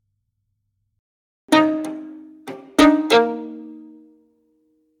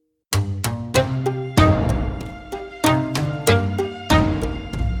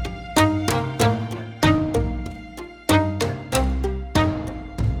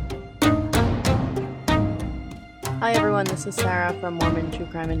Hi everyone, this is Sarah from Mormon True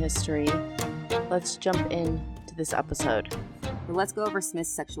Crime and History. Let's jump into this episode. Let's go over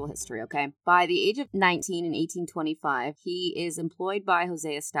Smith's sexual history, okay? By the age of 19 in 1825, he is employed by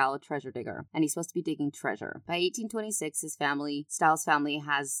Hosea Stowell, a treasure digger, and he's supposed to be digging treasure. By 1826, Stowell's family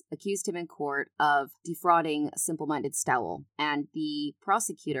has accused him in court of defrauding simple-minded Stowell, and the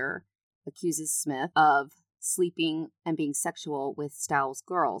prosecutor accuses Smith of sleeping and being sexual with Stowell's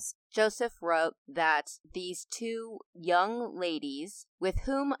girls. Joseph wrote that these two young ladies, with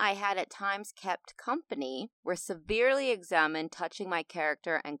whom I had at times kept company, were severely examined touching my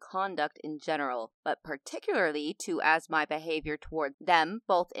character and conduct in general, but particularly as my behavior toward them,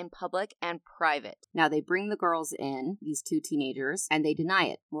 both in public and private. Now, they bring the girls in, these two teenagers, and they deny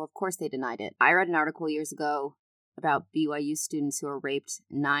it. Well, of course they denied it. I read an article years ago about BYU students who are raped.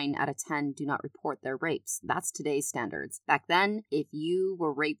 9 out of 10 do not report their rapes. That's today's standards. Back then, if you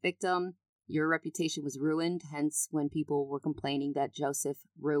were a rape victim, your reputation was ruined. Hence, when people were complaining that Joseph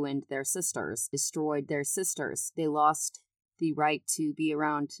ruined their sisters, destroyed their sisters, they lost the right to be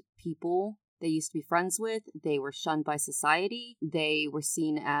around people they used to be friends with. They were shunned by society. They were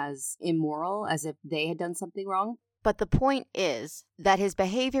seen as immoral, as if they had done something wrong. But the point is that his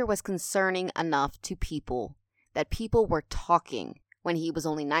behavior was concerning enough to people that people were talking when he was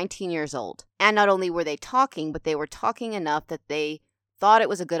only 19 years old. And not only were they talking, but they were talking enough that they thought it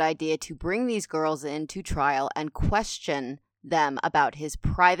was a good idea to bring these girls in to trial and question them about his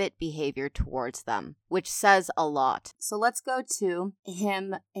private behavior towards them, which says a lot. So let's go to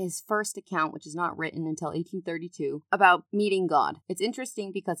his first account, which is not written until 1832, about meeting God. It's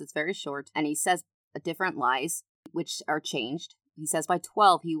interesting because it's very short, and he says different lies, which are changed. He says by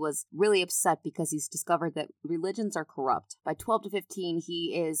 12, he was really upset because he's discovered that religions are corrupt. By 12 to 15,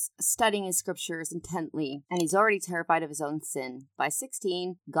 he is studying his scriptures intently, and he's already terrified of his own sin. By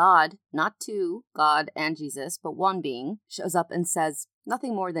 16, God, not two, God and Jesus, but one being, shows up and says,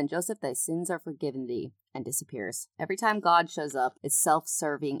 "Nothing more than, Joseph, thy sins are forgiven thee," and disappears. Every time God shows up, it's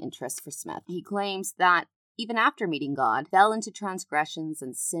self-serving interest for Smith. He claims that even after meeting God, fell into transgressions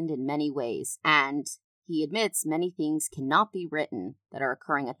and sinned in many ways, and he admits many things cannot be written that are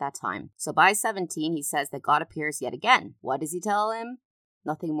occurring at that time. So by 17, he says that God appears yet again. What does he tell him?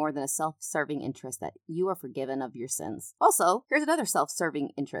 Nothing more than a self-serving interest that you are forgiven of your sins. Also, here's another self-serving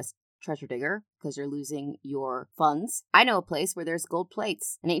interest. Treasure digger, because you're losing your funds. I know a place where there's gold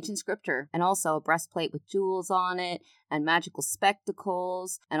plates, an ancient scripture, and also a breastplate with jewels on it, and magical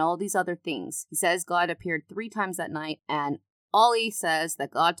spectacles, and all these other things. He says God appeared 3 times that night, and all he says that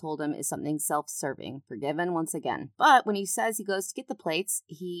God told him is something self-serving, forgiven once again. But when he says he goes to get the plates,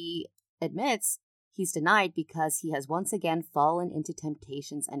 he admits he's denied because he has once again fallen into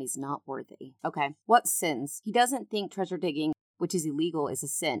temptations and he's not worthy. Okay, what sins? He doesn't think treasure digging, which is illegal, is a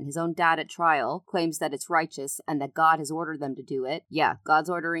sin. His own dad at trial claims that it's righteous and that God has ordered them to do it. Yeah,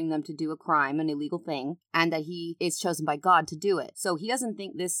 God's ordering them to do a crime, an illegal thing, and that he is chosen by God to do it. So he doesn't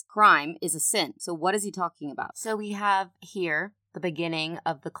think this crime is a sin. So what is he talking about? So we have here the beginning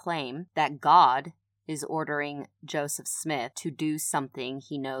of the claim that God is ordering Joseph Smith to do something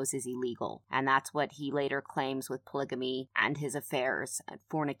he knows is illegal. And that's what he later claims with polygamy and his affairs, and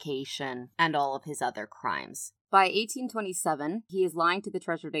fornication, and all of his other crimes. By 1827, he is lying to the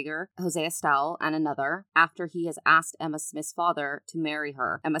treasure digger, Hosea Stowell, and another, after he has asked Emma Smith's father to marry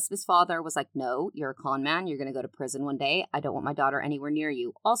her. Emma Smith's father was like, "No, you're a con man. You're going to go to prison one day. I don't want my daughter anywhere near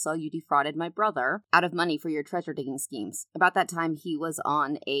you. Also, you defrauded my brother out of money for your treasure digging schemes." About that time, he was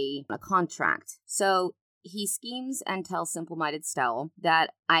on a contract. So he schemes and tells simple-minded Stowell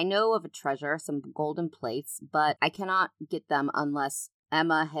that, "I know of a treasure, some golden plates, but I cannot get them unless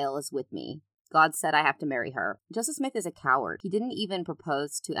Emma Hale is with me. God said I have to marry her." Joseph Smith is a coward. He didn't even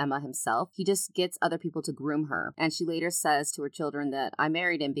propose to Emma himself. He just gets other people to groom her. And she later says to her children that, "I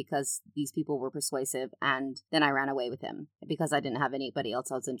married him because these people were persuasive, and then I ran away with him because I didn't have anybody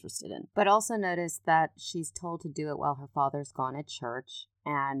else I was interested in." But also notice that she's told to do it while her father's gone at church,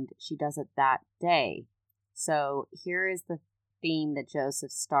 and she does it that day. So here is the theme that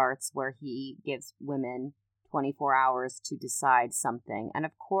Joseph starts, where he gives women 24 hours to decide something. And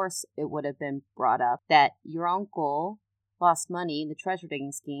of course, it would have been brought up that your uncle lost money in the treasure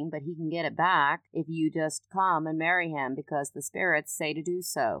digging scheme, but he can get it back if you just come and marry him because the spirits say to do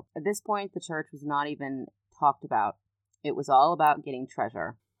so. At this point, the church was not even talked about. It was all about getting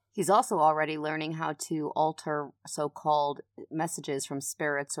treasure. He's also already learning how to alter so-called messages from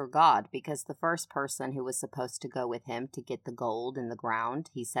spirits or God, because the first person who was supposed to go with him to get the gold in the ground,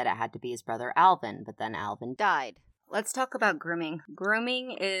 he said it had to be his brother Alvin, but then Alvin died. Let's talk about grooming.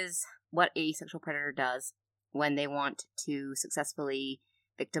 Grooming is what a sexual predator does when they want to successfully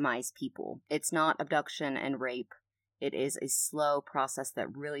victimize people. It's not abduction and rape. It is a slow process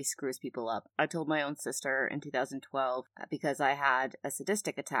that really screws people up. I told my own sister in 2012, because I had a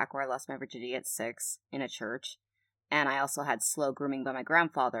sadistic attack where I lost my virginity at 6 in a church, and I also had slow grooming by my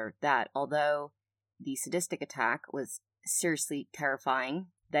grandfather, that although the sadistic attack was seriously terrifying,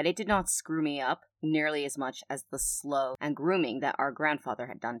 that it did not screw me up nearly as much as the slow and grooming that our grandfather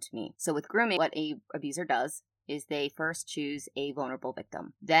had done to me. So with grooming, what a abuser does is they first choose a vulnerable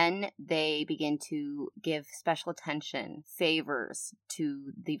victim. Then they begin to give special attention, favors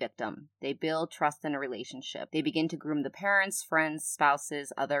to the victim. They build trust in a relationship. They begin to groom the parents, friends,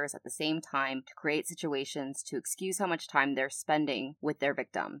 spouses, others at the same time to create situations to excuse how much time they're spending with their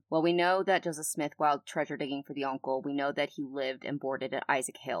victim. Well, we know that Joseph Smith, while treasure digging for the uncle, we know that he lived and boarded at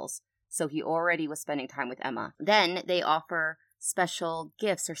Isaac Hale's. So he already was spending time with Emma. Then they offer special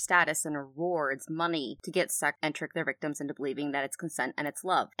gifts or status and rewards, money, to get sex and trick their victims into believing that it's consent and it's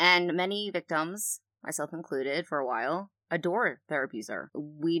love. And many victims, myself included for a while, adore their abuser.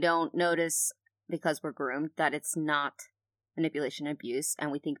 We don't notice, because we're groomed, that it's not manipulation and abuse,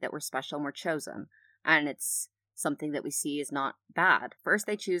 and we think that we're special and we're chosen. And it's something that we see is not bad. First,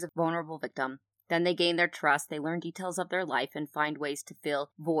 they choose a vulnerable victim. Then they gain their trust. They learn details of their life and find ways to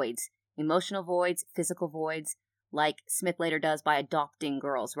fill voids, emotional voids, physical voids, like Smith later does by adopting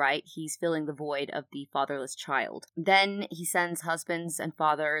girls, right? He's filling the void of the fatherless child. Then he sends husbands and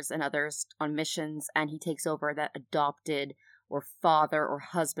fathers and others on missions, and he takes over that adopted or father or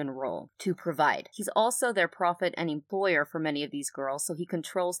husband role to provide. He's also their prophet and employer for many of these girls, so he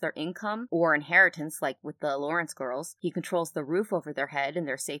controls their income or inheritance, like with the Lawrence girls. He controls the roof over their head and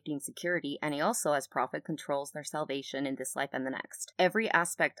their safety and security, and he also, as prophet, controls their salvation in this life and the next. Every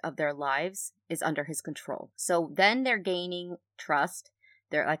aspect of their lives is under his control. So then they're gaining trust.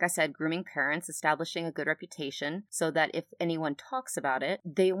 They're, like I said, grooming parents, establishing a good reputation so that if anyone talks about it,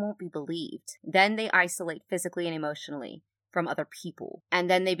 they won't be believed. Then they isolate physically and emotionally from other people. And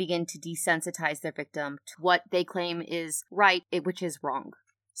then they begin to desensitize their victim to what they claim is right, which is wrong.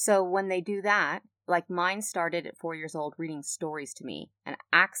 So when they do that, like mine started at 4 years old reading stories to me and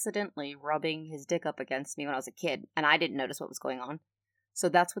accidentally rubbing his dick up against me when I was a kid, and I didn't notice what was going on. So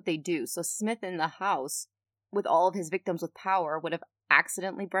that's what they do. So Smith in the house, with all of his victims with power, would have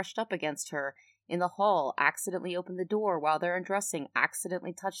accidentally brushed up against her in the hall, accidentally opened the door while they're undressing,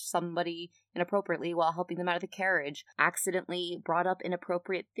 accidentally touched somebody inappropriately while helping them out of the carriage, accidentally brought up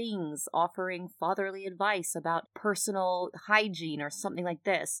inappropriate things, offering fatherly advice about personal hygiene or something like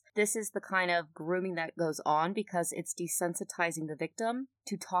this. This is the kind of grooming that goes on because it's desensitizing the victim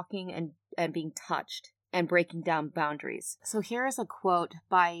to talking and being touched and breaking down boundaries. So here is a quote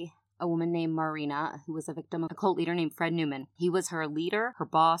by a woman named Marina, who was a victim of a cult leader named Fred Newman. He was her leader, her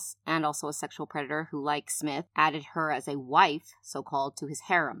boss, and also a sexual predator who, like Smith, added her as a wife, so-called, to his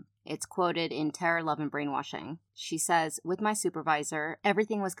harem. It's quoted in Terror, Love, and Brainwashing. She says, "With my supervisor,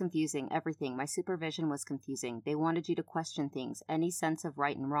 everything was confusing, everything. My supervision was confusing. They wanted you to question things. Any sense of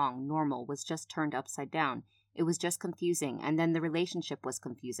right and wrong, normal, was just turned upside down. It was just confusing, and then the relationship was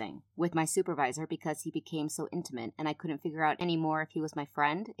confusing with my supervisor because he became so intimate, and I couldn't figure out anymore if he was my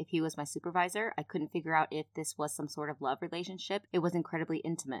friend, if he was my supervisor. I couldn't figure out if this was some sort of love relationship. It was incredibly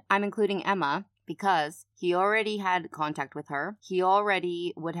intimate." I'm including Emma because he already had contact with her. He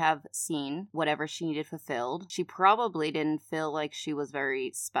already would have seen whatever she needed fulfilled. She probably didn't feel like she was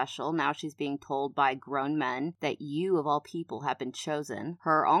very special. Now she's being told by grown men that you, of all people, have been chosen.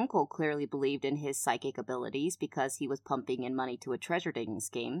 Her uncle clearly believed in his psychic abilities because he was pumping in money to a treasure digging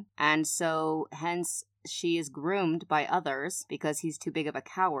scheme. And so, hence, she is groomed by others because he's too big of a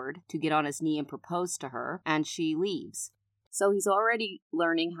coward to get on his knee and propose to her, and she leaves. So he's already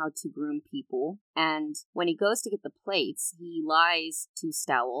learning how to groom people, and when he goes to get the plates, he lies to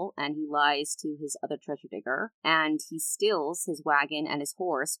Stowell, and he lies to his other treasure digger, and he steals his wagon and his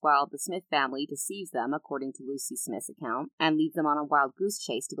horse while the Smith family deceives them, according to Lucy Smith's account, and leads them on a wild goose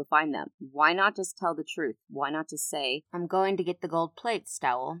chase to go find them. Why not just tell the truth? Why not just say, "I'm going to get the gold plates,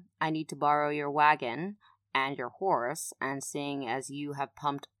 Stowell. I need to borrow your wagon and your horse, and seeing as you have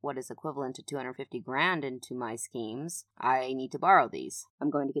pumped what is equivalent to 250 grand into my schemes, I need to borrow these. I'm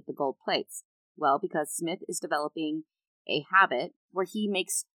going to get the gold plates." Well, because Smith is developing a habit where he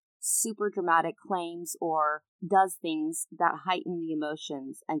makes super dramatic claims or does things that heighten the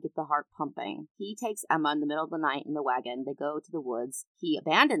emotions and get the heart pumping. He takes Emma in the middle of the night in the wagon. They go to the woods. He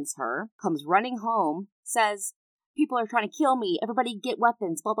abandons her, comes running home, says, "People are trying to kill me. Everybody get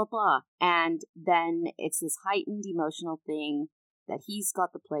weapons, blah, blah, blah." And then it's this heightened emotional thing that he's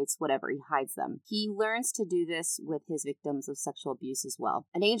got the plates, whatever, he hides them. He learns to do this with his victims of sexual abuse as well.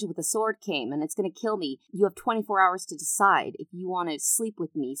 An angel with a sword came, and it's going to kill me. You have 24 hours to decide if you want to sleep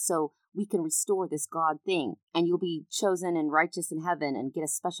with me, so we can restore this God thing, and you'll be chosen and righteous in heaven and get a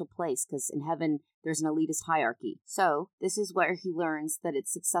special place, because in heaven there's an elitist hierarchy. So this is where he learns that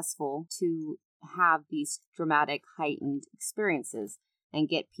it's successful to have these dramatic, heightened experiences and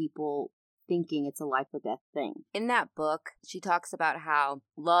get people thinking it's a life or death thing. In that book, she talks about how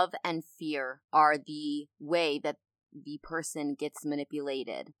love and fear are the way that the person gets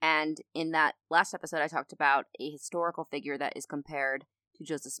manipulated. And in that last episode, I talked about a historical figure that is compared to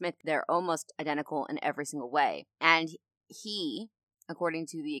Joseph Smith. They're almost identical in every single way. And he, according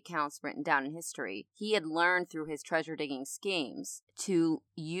to the accounts written down in history, he had learned through his treasure-digging schemes to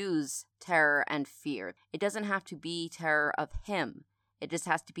use terror and fear. It doesn't have to be terror of him. It just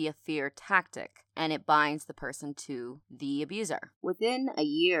has to be a fear tactic, and it binds the person to the abuser. Within a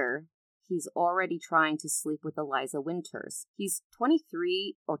year, he's already trying to sleep with Eliza Winters. He's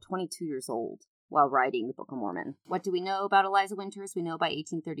 23 or 22 years old while writing the Book of Mormon. What do we know about Eliza Winters? We know by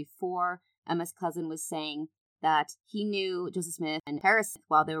 1834, Emma's cousin was saying that he knew Joseph Smith and Harris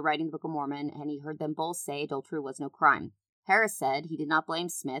while they were writing the Book of Mormon, and he heard them both say adultery was no crime. Harris said he did not blame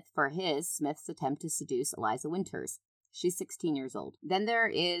Smith for Smith's attempt to seduce Eliza Winters. She's 16 years old. Then there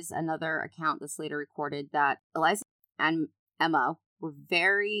is another account that's later recorded that Eliza and Emma were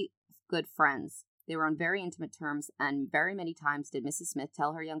very good friends. They were on very intimate terms, and very many times did Mrs. Smith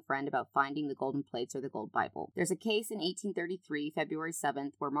tell her young friend about finding the golden plates or the gold Bible. There's a case in 1833, February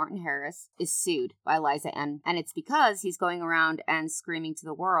 7th, where Martin Harris is sued by Eliza, and it's because he's going around and screaming to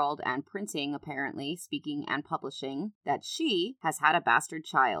the world and printing, apparently, speaking and publishing, that she has had a bastard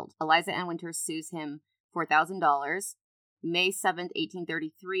child. Eliza Ann Winters sues him for $1,000. May 7th,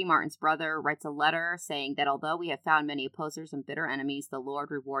 1833, Martin's brother writes a letter saying that although we have found many opposers and bitter enemies, the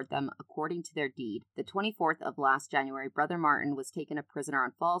Lord reward them according to their deed. The 24th of last January, Brother Martin was taken a prisoner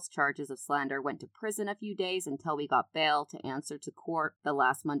on false charges of slander, went to prison a few days until we got bail to answer to court the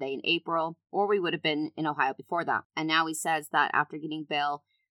last Monday in April, or we would have been in Ohio before that. And now he says that after getting bail,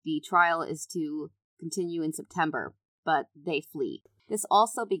 the trial is to continue in September, but they flee. This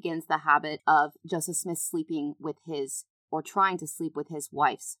also begins the habit of Joseph Smith sleeping with or trying to sleep with his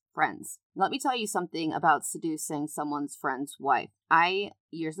wife's friends. Let me tell you something about seducing someone's friend's wife. I,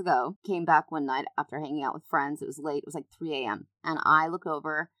 years ago, came back one night after hanging out with friends. It was late. It was like 3 a.m. And I look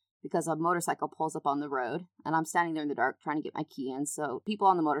over because a motorcycle pulls up on the road, and I'm standing there in the dark trying to get my key in, so people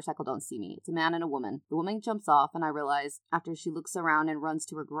on the motorcycle don't see me. It's a man and a woman. The woman jumps off, and I realize after she looks around and runs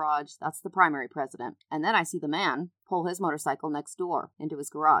to her garage, that's the primary president. And then I see the man pull his motorcycle next door into his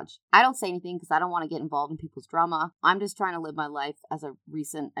garage. I don't say anything because I don't want to get involved in people's drama. I'm just trying to live my life as a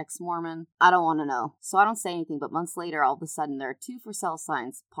recent ex-Mormon. I don't want to know. So I don't say anything, but months later, all of a sudden, there are 2 for sale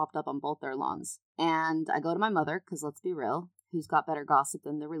signs popped up on both their lawns. And I go to my mother, because let's be real, who's got better gossip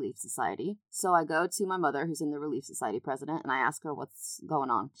than the Relief Society. So I go to my mother, who's in the Relief Society president, and I ask her what's going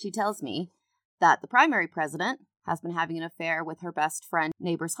on. She tells me that the primary president has been having an affair with her best friend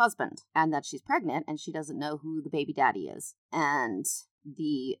neighbor's husband, and that she's pregnant and she doesn't know who the baby daddy is. And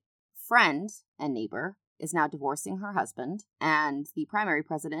the friend and neighbor is now divorcing her husband, and the primary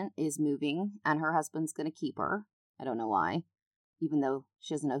president is moving, and her husband's going to keep her. I don't know why, even though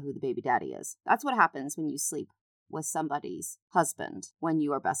she doesn't know who the baby daddy is. That's what happens when you sleep with somebody's husband when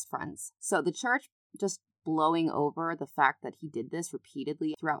you are best friends. So the church just blowing over the fact that he did this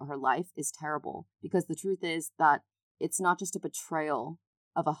repeatedly throughout her life is terrible, because the truth is that it's not just a betrayal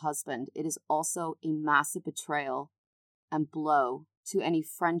of a husband, it is also a massive betrayal and blow to any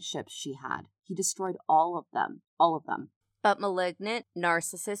friendships she had. He destroyed all of them. But malignant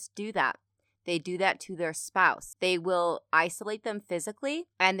narcissists do that. They do that to their spouse. They will isolate them physically,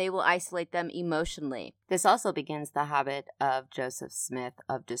 and they will isolate them emotionally. This also begins the habit of Joseph Smith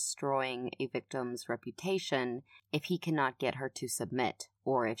of destroying a victim's reputation if he cannot get her to submit,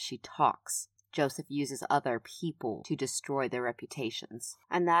 or if she talks. Joseph uses other people to destroy their reputations.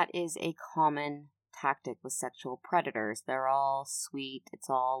 And that is a common tactic with sexual predators. They're all sweet, it's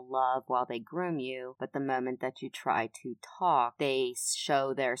all love while they groom you, but the moment that you try to talk, they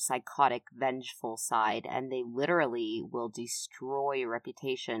show their psychotic, vengeful side, and they literally will destroy your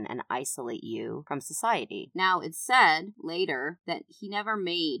reputation and isolate you from society. Now, it's said later that he never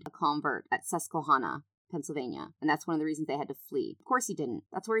made a convert at Susquehanna, Pennsylvania, and that's one of the reasons they had to flee. Of course he didn't.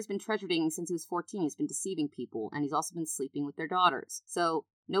 That's where he's been treasure digging since he was 14. He's been deceiving people, and he's also been sleeping with their daughters. So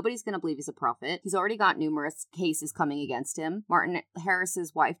Nobody's going to believe he's a prophet. He's already got numerous cases coming against him. Martin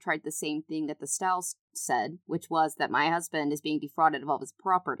Harris's wife tried the same thing that the Stowells said, which was that my husband is being defrauded of all his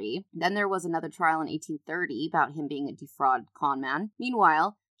property. Then there was another trial in 1830 about him being a defraud con man.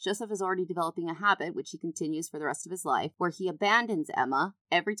 Meanwhile, Joseph is already developing a habit, which he continues for the rest of his life, where he abandons Emma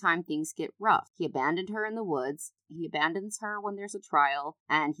every time things get rough. He abandoned her in the woods. He abandons her when there's a trial,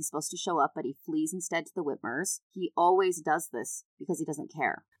 and he's supposed to show up, but he flees instead to the Whitmers. He always does this because he doesn't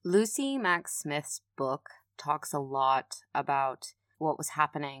care. Lucy Mack Smith's book talks a lot about what was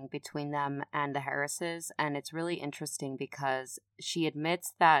happening between them and the Harrises, and it's really interesting because she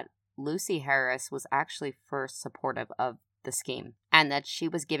admits that Lucy Harris was actually first supportive of the scheme and that she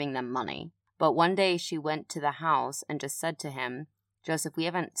was giving them money. But one day she went to the house and just said to him, Joseph, we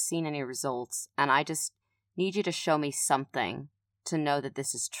haven't seen any results, and I just need you to show me something to know that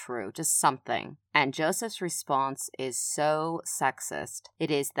this is true, just something. And Joseph's response is so sexist.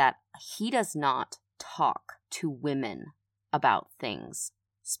 It is that he does not talk to women about things.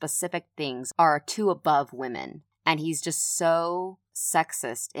 Specific things are too above women. And he's just so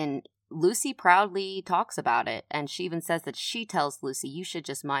sexist. And Lucy proudly talks about it. And she even says that she tells Lucy, you should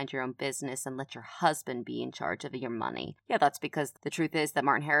just mind your own business and let your husband be in charge of your money. Yeah, that's because the truth is that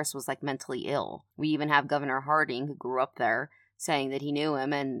Martin Harris was like mentally ill. We even have Governor Harding, who grew up there, saying that he knew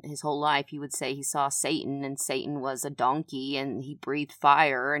him, and his whole life he would say he saw Satan, and Satan was a donkey, and he breathed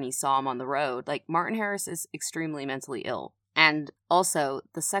fire, and he saw him on the road. Like, Martin Harris is extremely mentally ill. And also,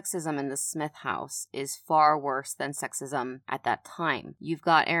 the sexism in the Smith house is far worse than sexism at that time. You've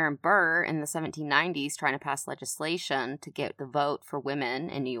got Aaron Burr in the 1790s trying to pass legislation to get the vote for women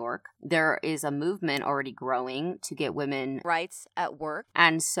in New York. There is a movement already growing to get women Rights at work.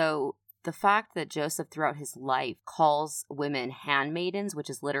 And so the fact that Joseph throughout his life calls women handmaidens, which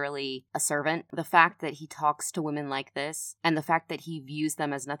is literally a servant, the fact that he talks to women like this, and the fact that he views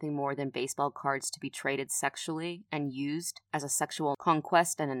them as nothing more than baseball cards to be traded sexually and used as a sexual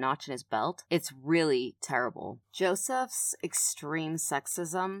conquest and a notch in his belt, it's really terrible. Joseph's extreme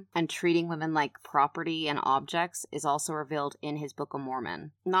sexism and treating women like property and objects is also revealed in his Book of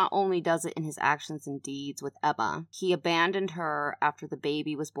Mormon. Not only does it in his actions and deeds with Emma, he abandoned her after the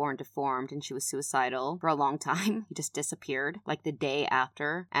baby was born deformed and she was suicidal for a long time. He just disappeared like the day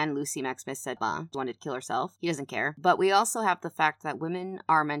after, and Lucy Mack Smith said she wanted to kill herself. He doesn't care. But we also have the fact that women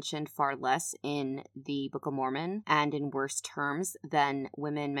are mentioned far less in the Book of Mormon and in worse terms than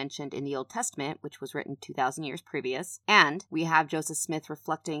women mentioned in the Old Testament, which was written 2,000 years previous. And we have Joseph Smith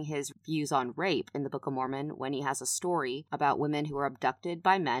reflecting his views on rape in the Book of Mormon when he has a story about women who are abducted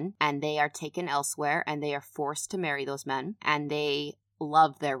by men and they are taken elsewhere and they are forced to marry those men, and they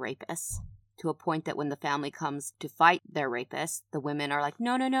love their rapists to a point that when the family comes to fight their rapists, the women are like,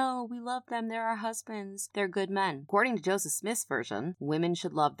 no, we love them. They're our husbands. They're good men. According to Joseph Smith's version, women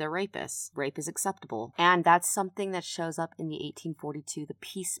should love their rapists. Rape is acceptable. And that's something that shows up in the 1842, the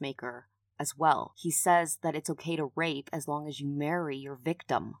Peacemaker as well. He says that it's okay to rape as long as you marry your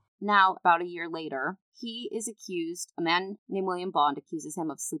victim. Now, about a year later, he is accused, a man named William Bond accuses him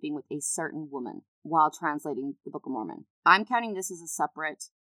of sleeping with a certain woman while translating the Book of Mormon. I'm counting this as a separate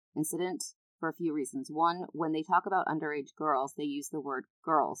incident for a few reasons. One, when they talk about underage girls, they use the word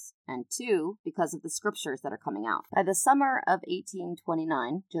girls. And two, because of the scriptures that are coming out. By the summer of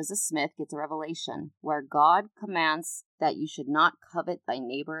 1829, Joseph Smith gets a revelation where God commands that you should not covet thy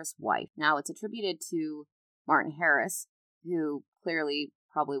neighbor's wife. Now, it's attributed to Martin Harris, who clearly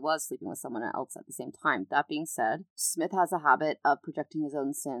probably was sleeping with someone else at the same time. That being said, Smith has a habit of projecting his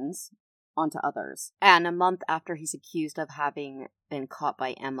own sins onto others. And a month after he's accused of having been caught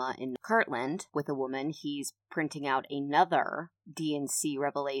by Emma in Kirtland with a woman, he's printing out another D&C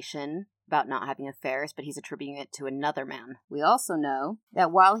revelation about not having affairs, but he's attributing it to another man. We also know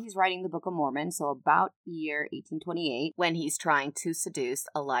that while he's writing the Book of Mormon, so about the year 1828, when he's trying to seduce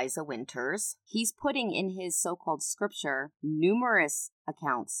Eliza Winters, he's putting in his so-called scripture numerous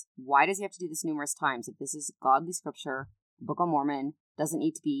accounts. Why does he have to do this numerous times? If this is godly scripture, the Book of Mormon doesn't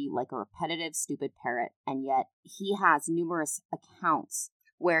need to be like a repetitive, stupid parrot, and yet he has numerous accounts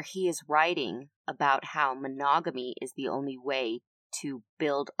where he is writing about how monogamy is the only way to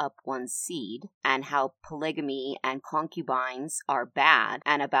build up one's seed, and how polygamy and concubines are bad,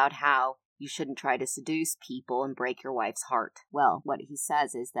 and about how you shouldn't try to seduce people and break your wife's heart. Well, what he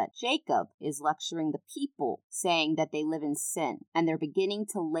says is that Jacob is lecturing the people, saying that they live in sin, and they're beginning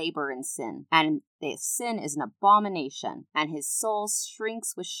to labor in sin, and sin is an abomination, and his soul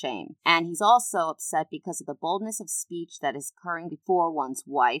shrinks with shame. And he's also upset because of the boldness of speech that is occurring before one's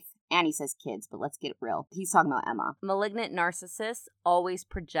wife. And he says kids, but let's get real. He's talking about Emma. Malignant narcissists always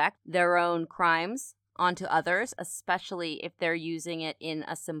project their own crimes onto others, especially if they're using it in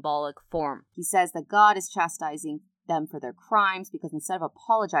a symbolic form. He says that God is chastising them for their crimes because instead of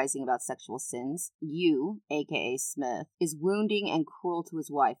apologizing about sexual sins, you, aka Smith, is wounding and cruel to his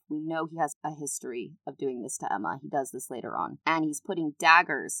wife. We know he has a history of doing this to Emma. He does this later on. And he's putting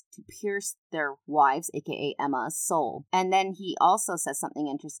daggers to pierce their wives, aka Emma's soul. And then he also says something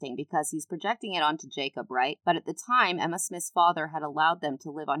interesting because he's projecting it onto Jacob, right? But at the time, Emma Smith's father had allowed them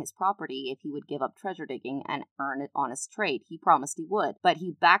to live on his property if he would give up treasure digging and earn an honest trade. He promised he would, but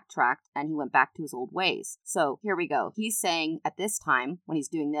he backtracked and he went back to his old ways. So here we go. He's saying at this time, when he's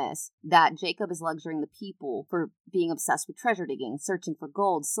doing this, that Jacob is lecturing the people for being obsessed with treasure digging, searching for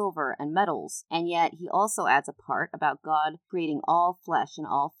gold, silver, and metals. And yet he also adds a part about God creating all flesh, and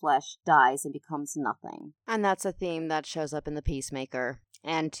all flesh dies and becomes nothing. And that's a theme that shows up in the Peacemaker.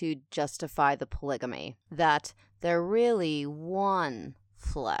 And to justify the polygamy, that they're really one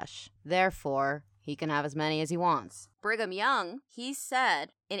flesh. Therefore, he can have as many as he wants. Brigham Young, he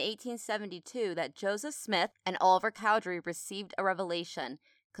said in 1872 that Joseph Smith and Oliver Cowdery received a revelation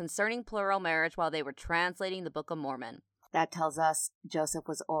concerning plural marriage while they were translating the Book of Mormon. That tells us Joseph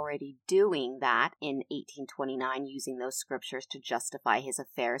was already doing that in 1829, using those scriptures to justify his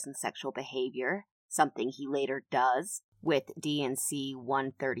affairs and sexual behavior, something he later does with D&C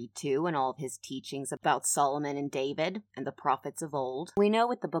 132 and all of his teachings about Solomon and David and the prophets of old. We know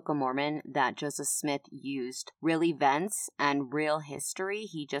with the Book of Mormon that Joseph Smith used real events and real history.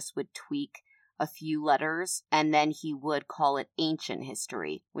 He just would tweak a few letters and then he would call it ancient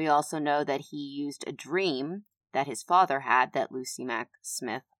history. We also know that he used a dream that his father had that Lousia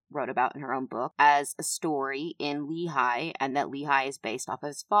Smith wrote about in her own book as a story in Lehi, and that Lehi is based off of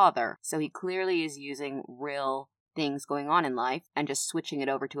his father. So he clearly is using real things going on in life and just switching it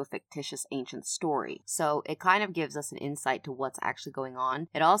over to a fictitious ancient story. So it kind of gives us an insight to what's actually going on.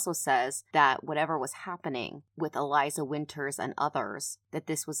 It also says that whatever was happening with Eliza Winters and others, that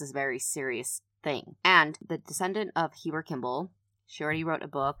this was a very serious thing. And the descendant of Heber Kimball, she already wrote a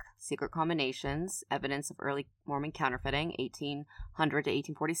book, Secret Combinations, Evidence of Early Mormon Counterfeiting, 1800 to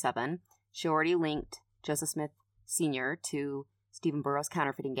 1847. She already linked Joseph Smith Sr. to Stephen Burroughs'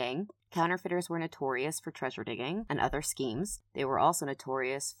 counterfeiting gang. Counterfeiters were notorious for treasure digging and other schemes. They were also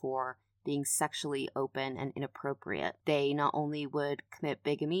notorious for being sexually open and inappropriate. They not only would commit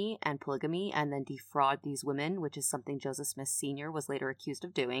bigamy and polygamy and then defraud these women, which is something Joseph Smith Sr. was later accused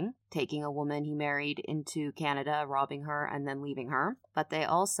of doing, taking a woman he married into Canada, robbing her, and then leaving her. But they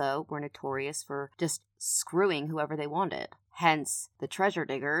also were notorious for just screwing whoever they wanted. Hence, the treasure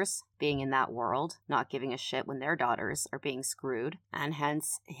diggers being in that world, not giving a shit when their daughters are being screwed, and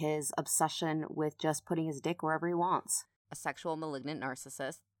hence his obsession with just putting his dick wherever he wants. A sexual malignant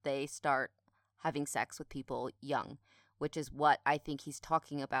narcissist, they start having sex with people young, which is what I think he's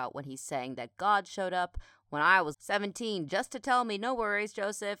talking about when he's saying that God showed up when I was 17 just to tell me, no worries,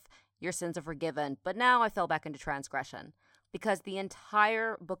 Joseph, your sins are forgiven, but now I fell back into transgression. Because the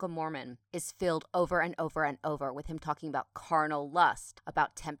entire Book of Mormon is filled over and over and over with him talking about carnal lust,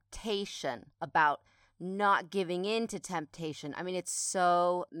 about temptation, about not giving in to temptation. I mean, it's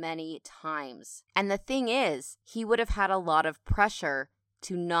so many times. And the thing is, he would have had a lot of pressure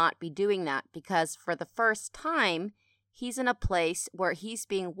to not be doing that because for the first time, he's in a place where he's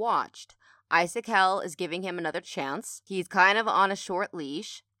being watched. Isaac Hell is giving him another chance. He's kind of on a short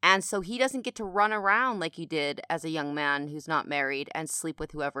leash. And so he doesn't get to run around like he did as a young man who's not married and sleep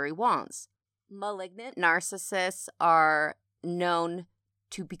with whoever he wants. Malignant narcissists are known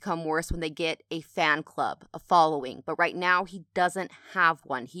to become worse when they get a fan club, a following. But right now, he doesn't have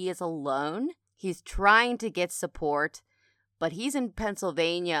one. He is alone. He's trying to get support, but he's in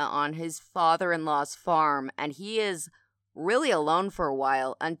Pennsylvania on his father-in-law's farm, and he is really alone for a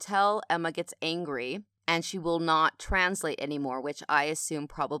while until Emma gets angry. And she will not translate anymore, which I assume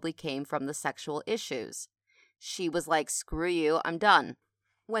probably came from the sexual issues. She was like, screw you, I'm done.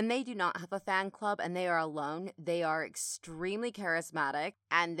 When they do not have a fan club and they are alone, they are extremely charismatic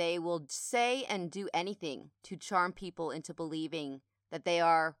and they will say and do anything to charm people into believing that they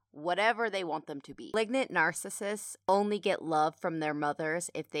are whatever they want them to be. Malignant narcissists only get love from their mothers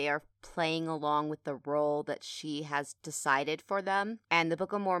if they are playing along with the role that she has decided for them. And the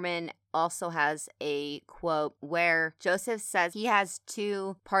Book of Mormon also has a quote where Joseph says he has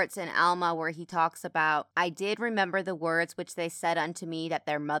two parts in Alma where he talks about, I did remember the words which they said unto me that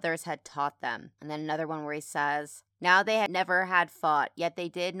their mothers had taught them. And then another one where he says, now they had never had fought, yet they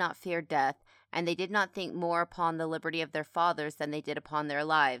did not fear death. And they did not think more upon the liberty of their fathers than they did upon their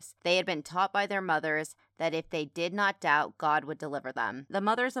lives. They had been taught by their mothers that if they did not doubt, God would deliver them. The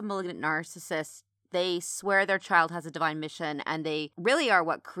mothers of malignant narcissists, they swear their child has a divine mission, and they really are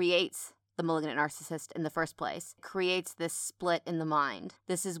what creates the malignant narcissist in the first place. It creates this split in the mind.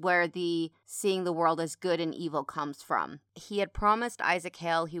 This is where the seeing the world as good and evil comes from. He had promised Isaac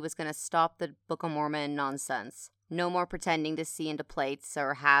Hale he was going to stop the Book of Mormon nonsense. No more pretending to see into plates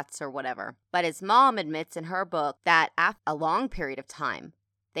or hats or whatever. But his mom admits in her book that after a long period of time,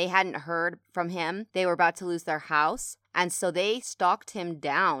 they hadn't heard from him. They were about to lose their house. And so they stalked him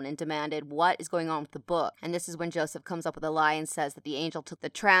down and demanded what is going on with the book. And this is when Joseph comes up with a lie and says that the angel took the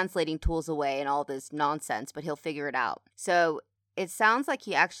translating tools away and all this nonsense, but he'll figure it out. So it sounds like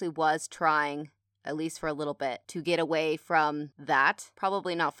he actually was trying, at least for a little bit, to get away from that.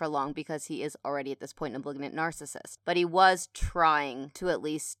 Probably not for long because he is already at this point a malignant narcissist. But he was trying to at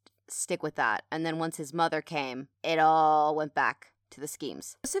least stick with that. And then once his mother came, it all went back to the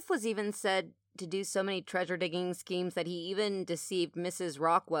schemes. Joseph was even said to do so many treasure-digging schemes that he even deceived Mrs.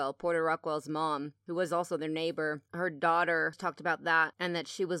 Rockwell, Porter Rockwell's mom, who was also their neighbor. Her daughter talked about that, and that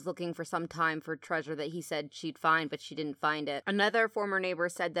she was looking for some time for treasure that he said she'd find, but she didn't find it. Another former neighbor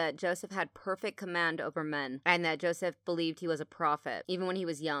said that Joseph had perfect command over men, and that Joseph believed he was a prophet, even when he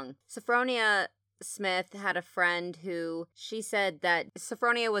was young. Sophronia Smith had a friend who she said that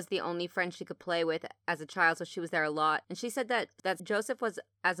Sophronia was the only friend she could play with as a child, so she was there a lot. And she said that Joseph was,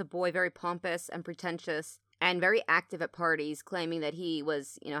 as a boy, very pompous and pretentious and very active at parties, claiming that he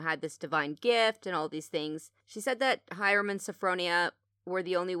was, had this divine gift and all these things. She said that Harem and Sophronia were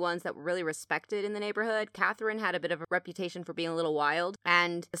the only ones that were really respected in the neighborhood. Catherine had a bit of a reputation for being a little wild,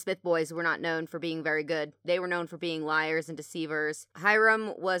 and the Smith boys were not known for being very good. They were known for being liars and deceivers.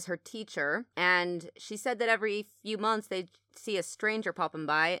 Hiram was her teacher, and she said that every few months they'd see a stranger popping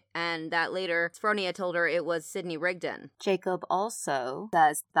by, and that later Sophronia told her it was Sidney Rigdon. Jacob also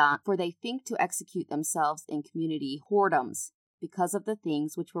says that, for they think to execute themselves in community whoredoms, because of the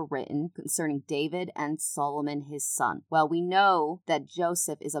things which were written concerning David and Solomon his son. Well, we know that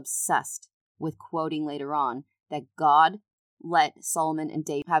Joseph is obsessed with quoting later on that God let Solomon and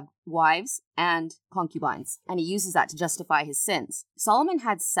David have wives and concubines, and he uses that to justify his sins. Solomon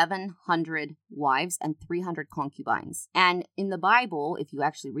had 700 wives and 300 concubines. And in the Bible, if you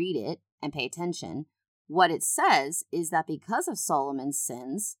actually read it and pay attention, what it says is that because of Solomon's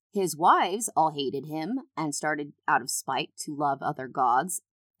sins, his wives all hated him and started out of spite to love other gods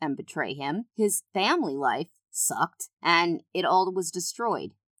and betray him. His family life sucked and it all was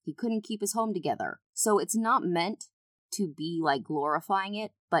destroyed. He couldn't keep his home together. So it's not meant to be like glorifying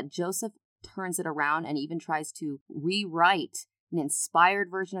it, but Joseph turns it around and even tries to rewrite an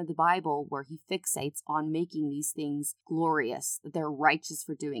inspired version of the Bible where he fixates on making these things glorious, that they're righteous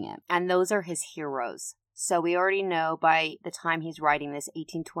for doing it. And those are his heroes. So we already know by the time he's writing this,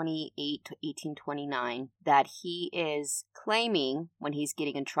 1828 to 1829, that he is claiming when he's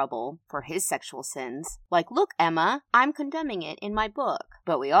getting in trouble for his sexual sins, like, look, Emma, I'm condemning it in my book.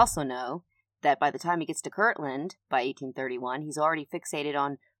 But we also know that by the time he gets to Kirtland, by 1831, he's already fixated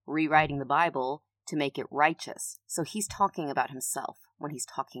on rewriting the Bible to make it righteous. So he's talking about himself when he's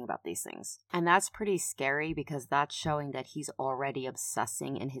talking about these things. And that's pretty scary because that's showing that he's already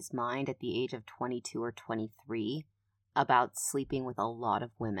obsessing in his mind at the age of 22 or 23 about sleeping with a lot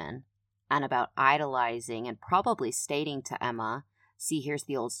of women and about idolizing and probably stating to Emma, see, here's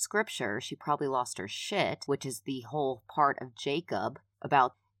the old scripture. She probably lost her shit, which is the whole part of Jacob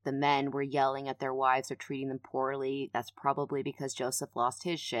about the men were yelling at their wives or treating them poorly. That's probably because Joseph lost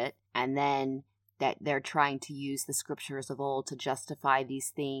his shit. And then that they're trying to use the scriptures of old to justify these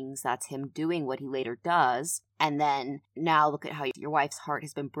things. That's him doing what he later does. And then now look at how your wife's heart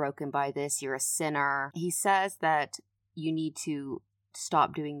has been broken by this. You're a sinner. He says that you need to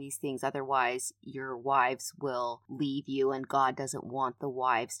stop doing these things. Otherwise, your wives will leave you, and God doesn't want the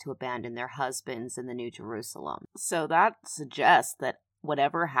wives to abandon their husbands in the New Jerusalem. So that suggests that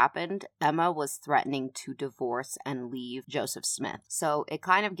whatever happened, Emma was threatening to divorce and leave Joseph Smith. So it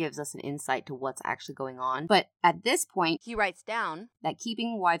kind of gives us an insight to what's actually going on. But at this point, he writes down that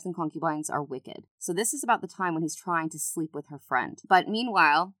keeping wives and concubines are wicked. So this is about the time when he's trying to sleep with her friend. But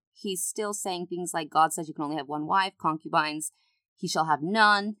meanwhile, he's still saying things like God says you can only have one wife, concubines, he shall have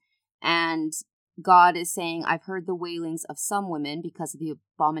none. And God is saying, I've heard the wailings of some women because of the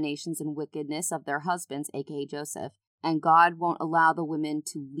abominations and wickedness of their husbands, aka Joseph. And God won't allow the women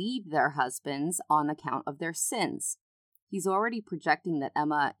to leave their husbands on account of their sins. He's already projecting that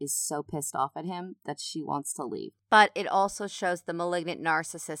Emma is so pissed off at him that she wants to leave. But it also shows the malignant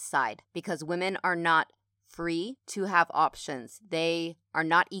narcissist side, because women are not free to have options. They are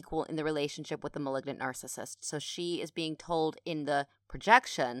not equal in the relationship with the malignant narcissist. So she is being told in the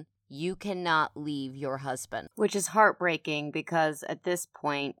projection, you cannot leave your husband. Which is heartbreaking because at this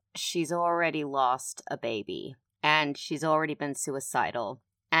point, she's already lost a baby. And she's already been suicidal.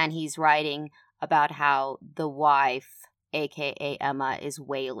 And he's writing about how the wife, aka Emma, is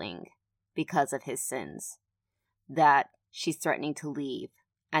wailing because of his sins, that she's threatening to leave,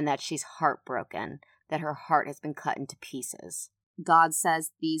 and that she's heartbroken, that her heart has been cut into pieces. God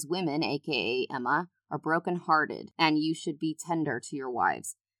says these women, aka Emma, are brokenhearted, and you should be tender to your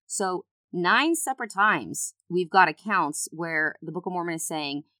wives. So 9 separate times we've got accounts where the Book of Mormon is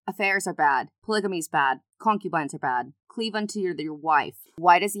saying affairs are bad, polygamy is bad, concubines are bad, cleave unto your wife.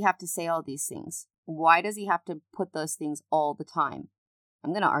 Why does he have to say all these things? Why does he have to put those things all the time?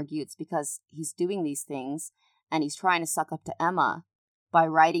 I'm going to argue it's because he's doing these things and he's trying to suck up to Emma by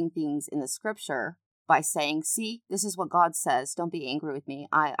writing things in the scripture, by saying, see, this is what God says. Don't be angry with me.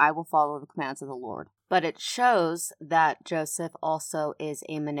 I will follow the commands of the Lord. But it shows that Joseph also is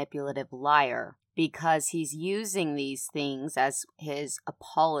a manipulative liar, because he's using these things as his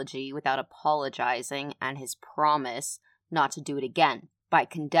apology without apologizing, and his promise not to do it again by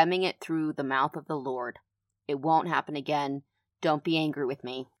condemning it through the mouth of the Lord. It won't happen again. Don't be angry with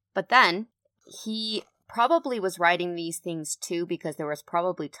me. But then he probably was writing these things too because there was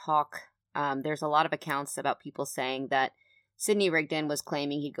probably talk. There's a lot of accounts about people saying that Sidney Rigdon was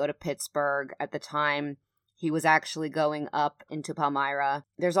claiming he'd go to Pittsburgh at the time. He was actually going up into Palmyra.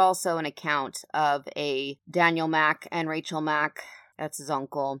 There's also an account of a Daniel Mack and Rachel Mack, that's his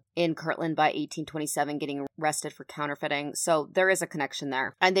uncle, in Kirtland by 1827 getting arrested for counterfeiting. So there is a connection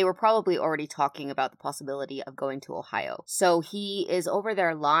there. And they were probably already talking about the possibility of going to Ohio. So he is over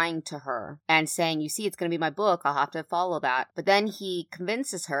there lying to her and saying, you see, it's going to be my book. I'll have to follow that. But then he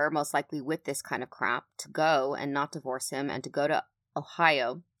convinces her, most likely with this kind of crap, to go and not divorce him and to go to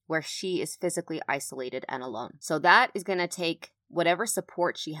Ohio, where she is physically isolated and alone. So that is going to take whatever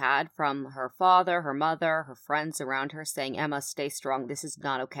support she had from her father, her mother, her friends around her saying, Emma, stay strong. This is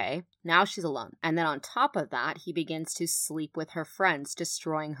not okay. Now she's alone. And then on top of that, he begins to sleep with her friends,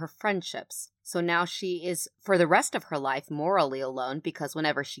 destroying her friendships. So now she is, for the rest of her life, morally alone, because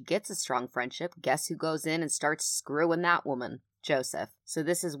whenever she gets a strong friendship, guess who goes in and starts screwing that woman? Joseph. So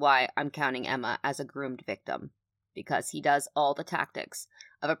this is why I'm counting Emma as a groomed victim, because he does all the tactics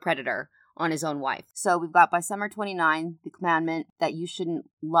of a predator on his own wife. So we've got by summer 29, the commandment that you shouldn't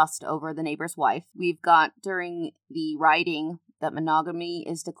lust over the neighbor's wife. We've got during the writing that monogamy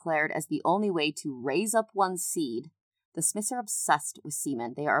is declared as the only way to raise up one's seed. The Smiths are obsessed with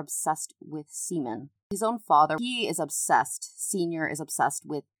semen. They are obsessed with semen. His own father, he is obsessed. Senior is obsessed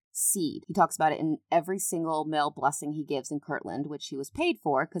with seed. He talks about it in every single male blessing he gives in Kirtland, which he was paid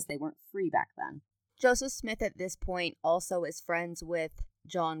for because they weren't free back then. Joseph Smith at this point also is friends with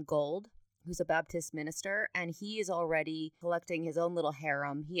John Gould, who's a Baptist minister, and he is already collecting his own little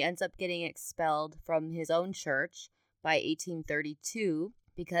harem. He ends up getting expelled from his own church by 1832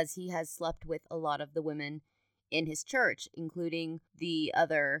 because he has slept with a lot of the women in his church, including the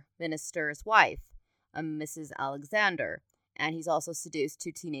other minister's wife, Mrs. Alexander. And he's also seduced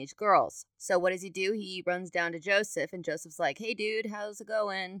 2 teenage girls. So what does he do? He runs down to Joseph, and Joseph's like, hey, dude, how's it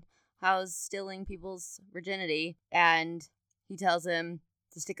going? How's stealing people's virginity? And he tells him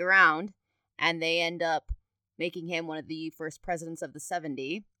to stick around. And they end up making him one of the first presidents of the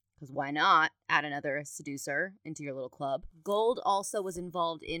 70, because why not add another seducer into your little club? Gould also was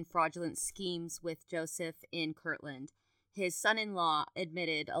involved in fraudulent schemes with Joseph in Kirtland. His son-in-law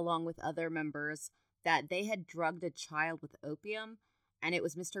admitted, along with other members, that they had drugged a child with opium, and it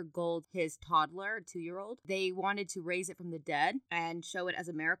was Mr. Gould, his toddler, 2-year-old. They wanted to raise it from the dead and show it as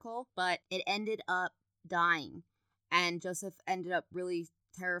a miracle, but it ended up dying, and Joseph ended up really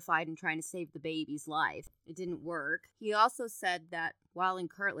terrified and trying to save the baby's life. It didn't work. He also said that while in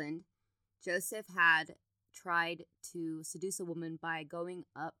Kirtland, Joseph had tried to seduce a woman by going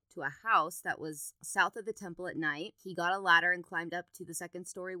up to a house that was south of the temple at night. He got a ladder and climbed up to the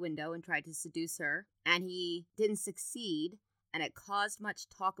 2nd-story window and tried to seduce her, and he didn't succeed, and it caused much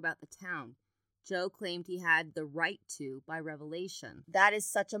talk about the town. Joe claimed he had the right to by revelation. That is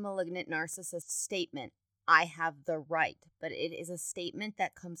such a malignant narcissist statement. I have the right, but it is a statement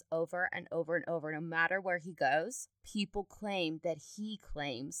that comes over and over and over. No matter where he goes, people claim that he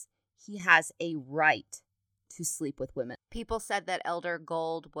claims he has a right to sleep with women. People said that Elder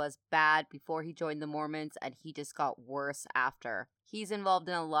Gould was bad before he joined the Mormons, and he just got worse after. He's involved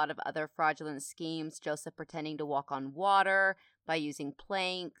in a lot of other fraudulent schemes, Joseph pretending to walk on water by using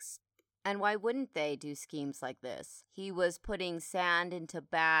planks. And why wouldn't they do schemes like this? He was putting sand into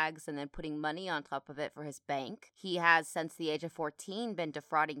bags and then putting money on top of it for his bank. He has, since the age of 14, been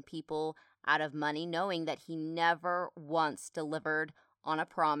defrauding people out of money, knowing that he never once delivered on a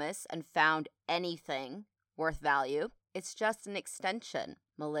promise and found anything worth value. It's just an extension.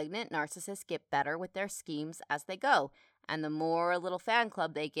 Malignant narcissists get better with their schemes as they go. And the more little fan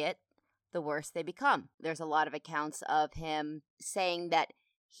club they get, the worse they become. There's a lot of accounts of him saying that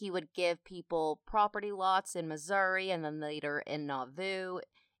he would give people property lots in Missouri and then later in Nauvoo.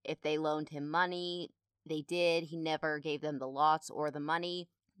 If they loaned him money, they did. He never gave them the lots or the money.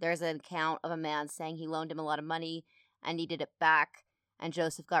 There's an account of a man saying he loaned him a lot of money and needed it back. And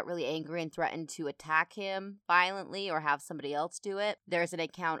Joseph got really angry and threatened to attack him violently or have somebody else do it. There's an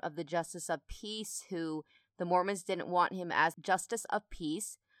account of the Justice of Peace, who the Mormons didn't want him as Justice of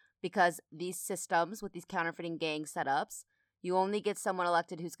Peace because these systems with these counterfeiting gang setups, you only get someone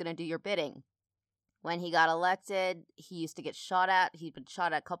elected who's going to do your bidding. When he got elected, he used to get shot at. He'd been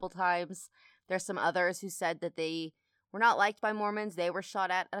shot at a couple times. There's some others who said that they were not liked by Mormons. They were shot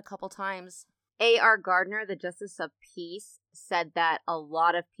at a couple times. A.R. Gardner, the Justice of Peace, said that a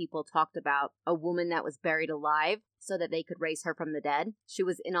lot of people talked about a woman that was buried alive so that they could raise her from the dead. She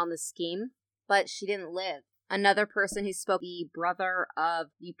was in on the scheme, but she didn't live. Another person who spoke, the brother of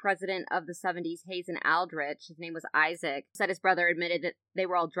the president of the 70s, Hazen Aldrich, his name was Isaac, said his brother admitted that they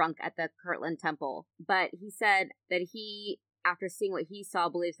were all drunk at the Kirtland temple. But he said that he, after seeing what he saw,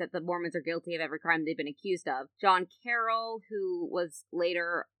 believes that the Mormons are guilty of every crime they've been accused of. John Carroll, who was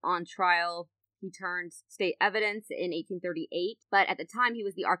later on trial, he turned state evidence in 1838, but at the time he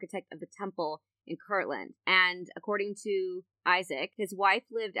was the architect of the temple in Kirtland. And according to Isaac, his wife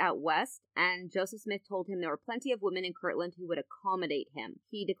lived out west, and Joseph Smith told him there were plenty of women in Kirtland who would accommodate him.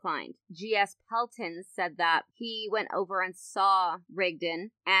 He declined. G.S. Pelton said that he went over and saw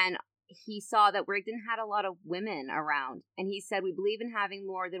Rigdon, and he saw that Rigdon had a lot of women around. And he said, "We believe in having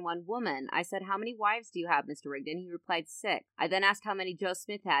more than one woman." I said, "How many wives do you have, Mr. Rigdon?" He replied, 6. I then asked how many Joe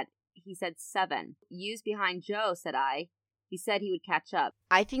Smith had. He said 7. "Use behind Joe," said I. He said he would catch up.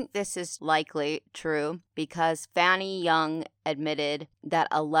 I think this is likely true because Fanny Young admitted that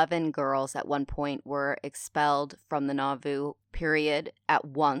 11 girls at one point were expelled from the Nauvoo period at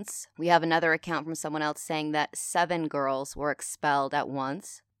once. We have another account from someone else saying that 7 girls were expelled at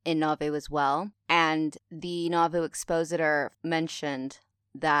once in Nauvoo as well. And the Nauvoo expositor mentioned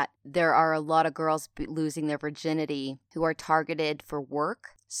that there are a lot of girls losing their virginity who are targeted for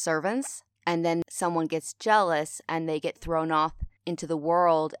work, servants, and then someone gets jealous and they get thrown off into the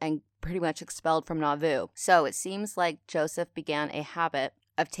world and pretty much expelled from Nauvoo. So it seems like Joseph began a habit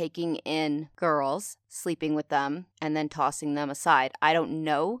of taking in girls, sleeping with them, and then tossing them aside. I don't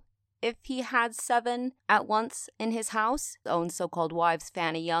know if he had 7 at once in his house. His own so-called wives,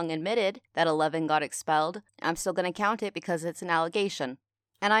 Fanny Young, admitted that 11 got expelled. I'm still going to count it because it's an allegation.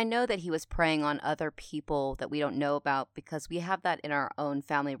 And I know that he was preying on other people that we don't know about because we have that in our own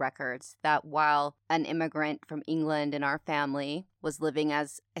family records, that while an immigrant from England in our family was living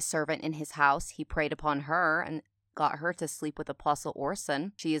as a servant in his house, he preyed upon her and got her to sleep with Apostle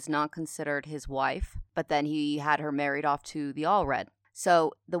Orson. She is not considered his wife, but then he had her married off to the Allred.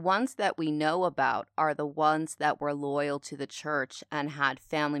 So the ones that we know about are the ones that were loyal to the church and had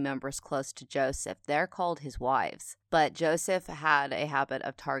family members close to Joseph. They're called his wives. But Joseph had a habit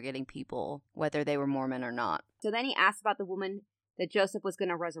of targeting people, whether they were Mormon or not. So then he asked about the woman that Joseph was going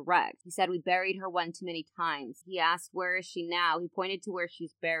to resurrect. He said, "We buried her one too many times." He asked, "Where is she now?" He pointed to where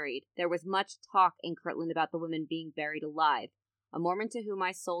she's buried. There was much talk in Kirtland about the women being buried alive. A Mormon to whom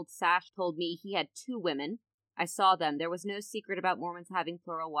I sold sash told me he had 2 women. I saw them. There was no secret about Mormons having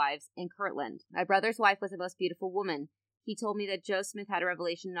plural wives in Kirtland. My brother's wife was a most beautiful woman. He told me that Joe Smith had a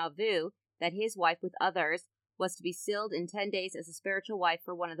revelation in Nauvoo that his wife, with others, was to be sealed in 10 days as a spiritual wife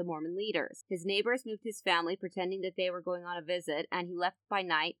for one of the Mormon leaders. His neighbors moved his family, pretending that they were going on a visit, and he left by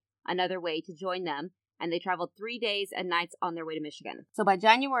night another way to join them, and they traveled 3 days and nights on their way to Michigan. So by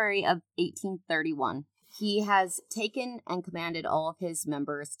January of 1831, he has taken and commanded all of his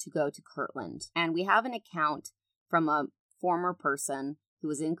members to go to Kirtland. And we have an account from a former person who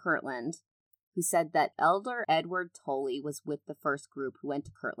was in Kirtland who said that Elder Edward Tolley was with the first group who went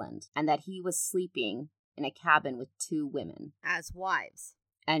to Kirtland and that he was sleeping in a cabin with 2 women as wives.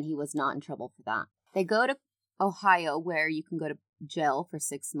 And he was not in trouble for that. They go to Ohio, where you can go to jail for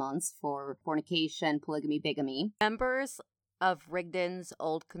 6 months for fornication, polygamy, bigamy. Members of Rigdon's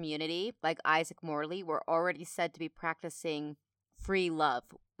old community, like Isaac Morley, were already said to be practicing free love,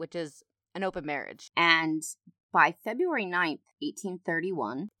 which is an open marriage. And by February 9th,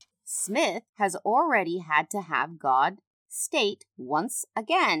 1831, Smith has already had to have God state once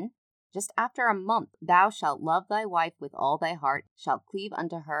again, just after a month, "Thou shalt love thy wife with all thy heart, shalt cleave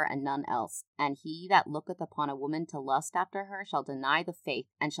unto her and none else. And he that looketh upon a woman to lust after her shall deny the faith,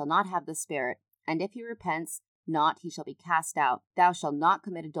 and shall not have the Spirit. And if he repents not, he shall be cast out. Thou shalt not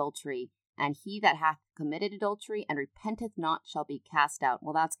commit adultery, and he that hath committed adultery and repenteth not shall be cast out."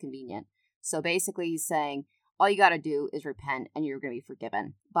 Well, that's convenient. So basically he's saying All you got to do is repent and you're going to be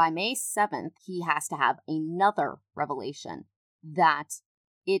forgiven. By May 7th, he has to have another revelation that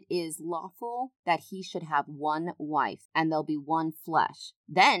it is lawful that he should have one wife and there'll be one flesh.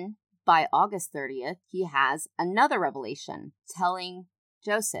 Then, by August 30th, he has another revelation telling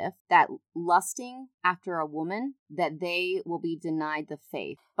Joseph that lusting after a woman, that they will be denied the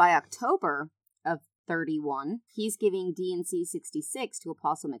faith. By October of 31, he's giving D&C 66 to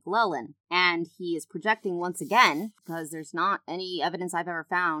Apostle McLellan, and he is projecting once again, because there's not any evidence I've ever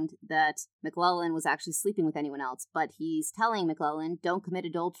found that McLellan was actually sleeping with anyone else, but he's telling McLellan, don't commit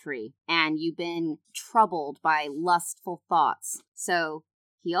adultery, and you've been troubled by lustful thoughts. So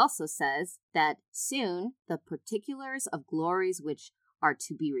he also says that soon the particulars of glories which are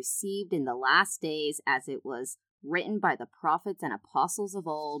to be received in the last days, as it was written by the prophets and apostles of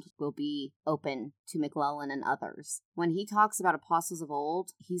old, will be open to McLellan and others. When he talks about apostles of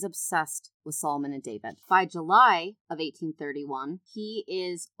old, he's obsessed with Solomon and David. By July of 1831, he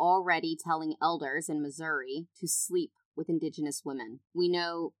is already telling elders in Missouri to sleep with indigenous women. We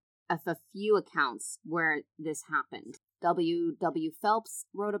know of a few accounts where this happened. W. Phelps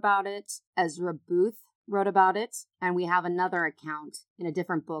wrote about it. Ezra Booth wrote about it, and we have another account in a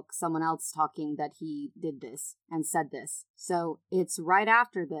different book, someone else talking that he did this and said this. So it's right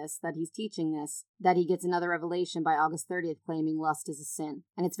after this that he's teaching this that he gets another revelation by August 30th claiming lust is a sin.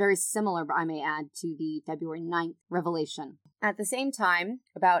 And it's very similar, I may add, to the February 9th revelation. At the same time,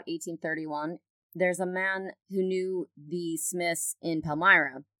 about 1831, there's a man who knew the Smiths in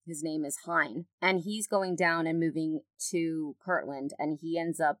Palmyra. His name is Hine, and he's going down and moving to Kirtland, and he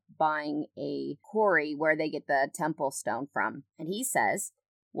ends up buying a quarry where they get the temple stone from. And he says,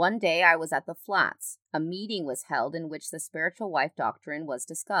 one day I was at the flats. A meeting was held in which the spiritual wife doctrine was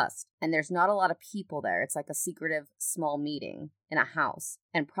discussed. And there's not a lot of people there. It's like a secretive small meeting in a house.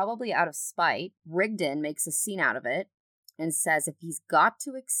 And probably out of spite, Rigdon makes a scene out of it and says if he's got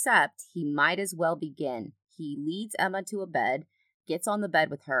to accept, he might as well begin. He leads Emma to a bed, gets on the bed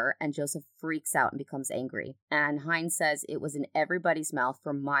with her, and Joseph freaks out and becomes angry. And Hines says it was in everybody's mouth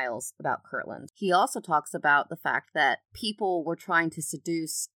for miles about Kirtland. He also talks about the fact that people were trying to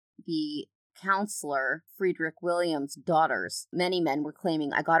seduce the counselor Frederick Williams' daughters. Many men were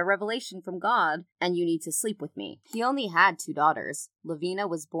claiming, I got a revelation from God, and you need to sleep with me. He only had 2 daughters. Lavina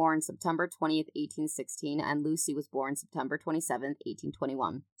was born September 20th, 1816, and Lucy was born September 27th,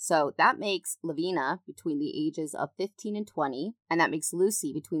 1821. So that makes Lavina between the ages of 15 and 20, and that makes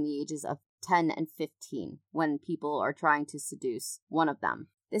Lucy between the ages of 10 and 15 when people are trying to seduce one of them.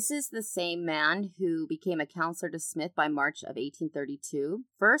 This is the same man who became a counselor to Smith by March of 1832.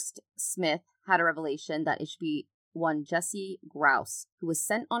 First, Smith had a revelation that it should be one Jesse Grouse, who was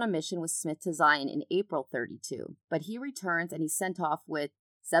sent on a mission with Smith to Zion in April 32. But he returns and he's sent off with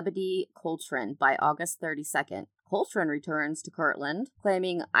Zebedee Coltrane by August 32nd. Coltrane returns to Kirtland,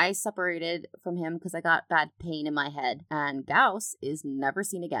 claiming I separated from him because I got bad pain in my head. And Grouse is never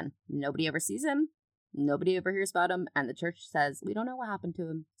seen again. Nobody ever sees him. Nobody ever hears about him, and the church says, we don't know what happened to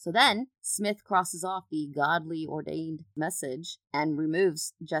him. So then, Smith crosses off the godly ordained message and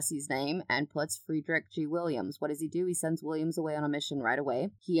removes Jesse's name and puts Frederick G. Williams. What does he do? He sends Williams away on a mission right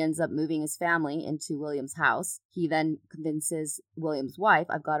away. He ends up moving his family into Williams' house. He then convinces Williams' wife,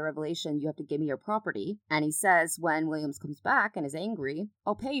 I've got a revelation, you have to give me your property. And he says when Williams comes back and is angry,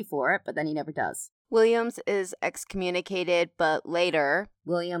 I'll pay you for it, but then he never does. Williams is excommunicated, but later,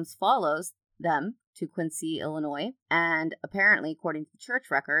 Williams follows them to Quincy, Illinois, and apparently, according to the church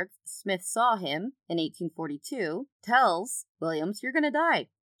records, Smith saw him in 1842, tells Williams, you're going to die.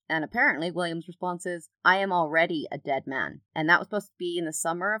 And apparently, Williams' response is, I am already a dead man. And that was supposed to be in the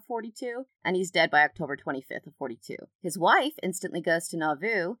summer of 42, and he's dead by October 25th of 42. His wife instantly goes to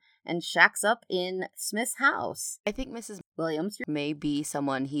Nauvoo and shacks up in Smith's house. I think Mrs. Williams may be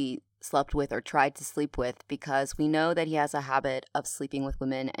someone he slept with or tried to sleep with, because we know that he has a habit of sleeping with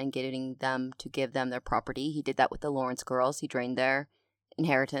women and getting them to give them their property. He did that with the Lawrence girls. He drained their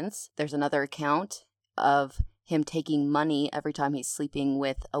inheritance. There's another account of him taking money every time he's sleeping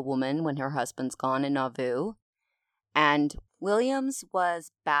with a woman when her husband's gone in Nauvoo. And Williams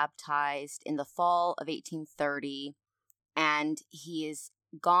was baptized in the fall of 1830, and he is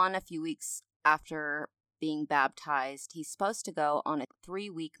gone a few weeks after being baptized. He's supposed to go on a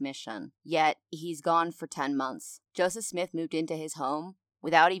 3-week mission, yet he's gone for 10 months. Joseph Smith moved into his home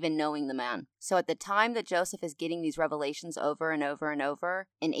without even knowing the man. So at the time that Joseph is getting these revelations over and over and over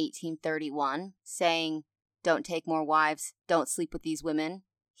in 1831, saying, don't take more wives, don't sleep with these women,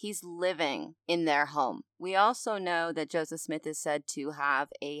 he's living in their home. We also know that Joseph Smith is said to have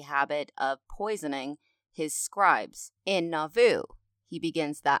a habit of poisoning his scribes in Nauvoo. He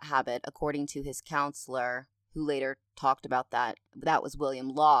begins that habit, according to his counselor, who later talked about that. That was William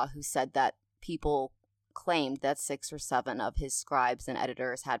Law, who said that people claimed that 6 or 7 of his scribes and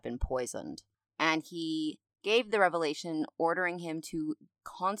editors had been poisoned. And he gave the revelation ordering him to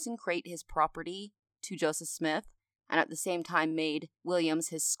consecrate his property to Joseph Smith, and at the same time made Williams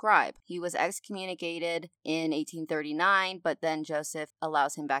his scribe. He was excommunicated in 1839, but then Joseph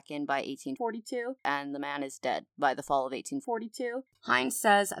allows him back in by 1842, and the man is dead by the fall of 1842. Hines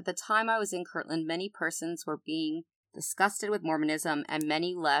says, at the time I was in Kirtland, many persons were being disgusted with Mormonism, and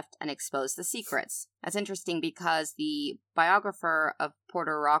many left and exposed the secrets. That's interesting because the biographer of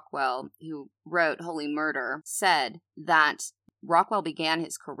Porter Rockwell, who wrote Holy Murder, said that Rockwell began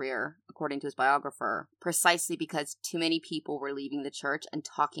his career, according to his biographer, precisely because too many people were leaving the church and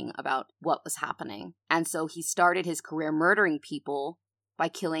talking about what was happening. And so he started his career murdering people by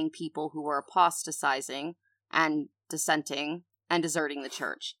killing people who were apostatizing and dissenting and deserting the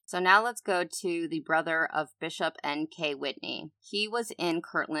church. So now let's go to the brother of Bishop N.K. Whitney. He was in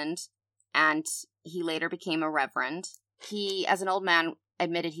Kirtland, and he later became a reverend. He, as an old man,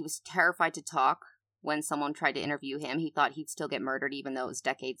 admitted he was terrified to talk. When someone tried to interview him, he thought he'd still get murdered, even though it was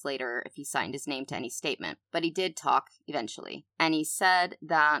decades later if he signed his name to any statement. But he did talk eventually. And he said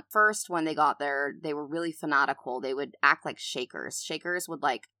that first, when they got there, they were really fanatical. They would act like Shakers. Shakers would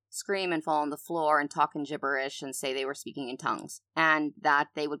scream and fall on the floor and talk in gibberish and say they were speaking in tongues. And that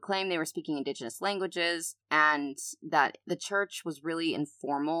they would claim they were speaking indigenous languages, and that the church was really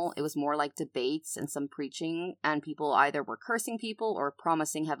informal. It was more like debates and some preaching, and people either were cursing people or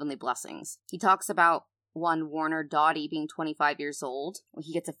promising heavenly blessings. He talks about one Warner Doughty being 25 years old. When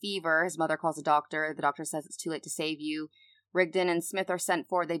he gets a fever, his mother calls a doctor. The doctor says it's too late to save you. Rigdon and Smith are sent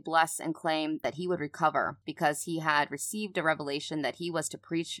for. They bless and claim that he would recover because he had received a revelation that he was to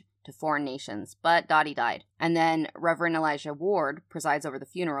preach to foreign nations. But Doughty died. And then Reverend Elijah Ward presides over the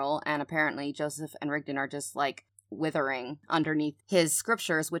funeral, and apparently Joseph and Rigdon are just withering underneath his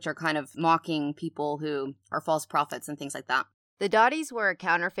scriptures, which are kind of mocking people who are false prophets and things like that. The Doughtys were a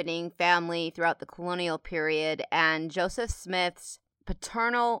counterfeiting family throughout the colonial period, and Joseph Smith's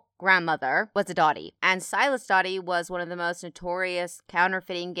paternal grandmother was a Doughty, and Silas Doughty was one of the most notorious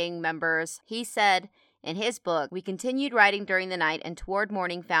counterfeiting gang members. He said in his book, "We continued riding during the night and toward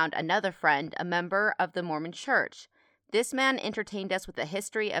morning found another friend, a member of the Mormon church. This man entertained us with the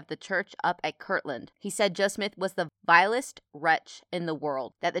history of the church up at Kirtland. He said Joe Smith was the vilest wretch in the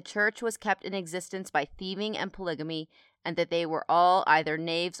world, that the church was kept in existence by thieving and polygamy, and that they were all either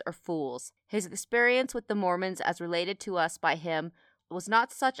knaves or fools. His experience with the Mormons as related to us by him was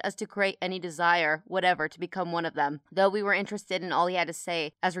not such as to create any desire whatever to become one of them, though we were interested in all he had to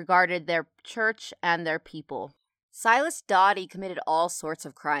say as regarded their church and their people." Silas Doughty committed all sorts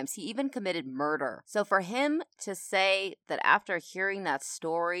of crimes. He even committed murder. So for him to say that after hearing that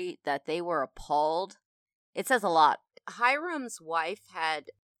story that they were appalled, it says a lot. Hiram's wife had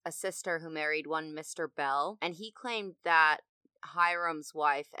a sister who married one Mr. Bell, and he claimed that Hiram's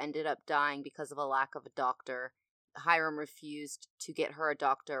wife ended up dying because of a lack of a doctor. Hiram refused to get her a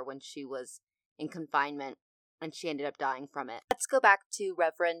doctor when she was in confinement, and she ended up dying from it. Let's go back to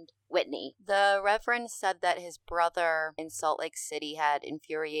Reverend Whitney. The Reverend said that his brother in Salt Lake City had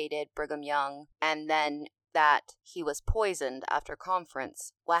infuriated Brigham Young, and then that he was poisoned after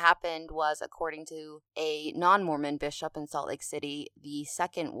conference. What happened was, according to a non-Mormon bishop in Salt Lake City, the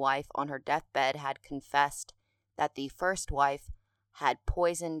second wife on her deathbed had confessed that the first wife had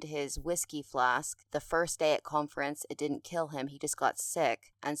poisoned his whiskey flask. The first day at conference, it didn't kill him. He just got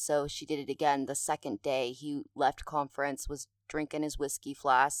sick. And so she did it again. The second day, he left conference, was drinking his whiskey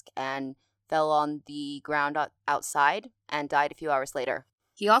flask, and fell on the ground outside and died a few hours later.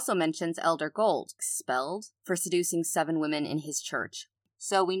 He also mentions Elder Gould, expelled for seducing 7 women in his church.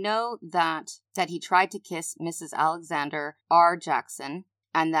 So we know that he tried to kiss Mrs. Alexander R. Jackson,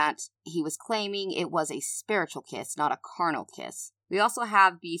 and that he was claiming it was a spiritual kiss, not a carnal kiss. We also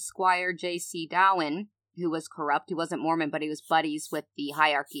have the Squire J.C. Dowen, who was corrupt. He wasn't Mormon, but he was buddies with the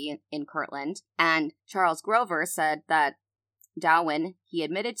hierarchy in Kirtland. And Charles Grover said that Dowen, he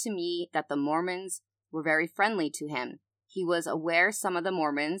admitted to me that the Mormons were very friendly to him. He was aware some of the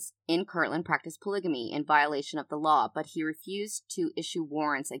Mormons in Kirtland practiced polygamy in violation of the law, but he refused to issue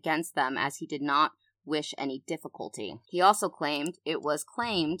warrants against them as he did not wish any difficulty. He also claimed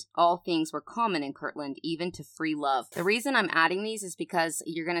all things were common in Kirtland, even to free love. The reason I'm adding these is because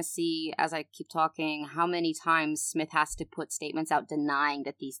you're going to see, as I keep talking, how many times Smith has to put statements out denying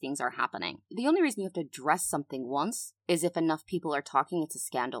that these things are happening. The only reason you have to address something once is if enough people are talking, it's a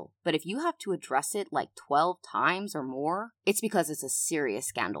scandal. But if you have to address it 12 times or more, it's because it's a serious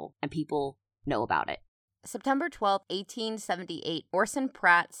scandal and people know about it. September 12, 1878, Orson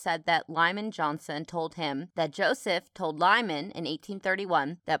Pratt said that Lyman Johnson told him that Joseph told Lyman in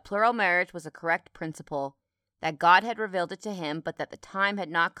 1831 that plural marriage was a correct principle, that God had revealed it to him, but that the time had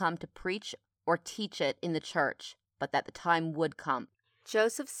not come to preach or teach it in the church, but that the time would come.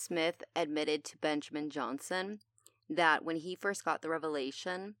 Joseph Smith admitted to Benjamin Johnson that when he first got the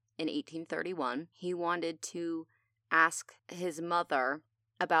revelation in 1831, he wanted to ask his mother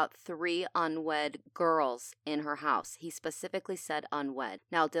about 3 unwed girls in her house. He specifically said unwed.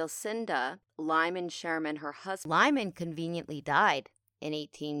 Now, Dulcinda, Lyman Sherman, her husband, Lyman conveniently died in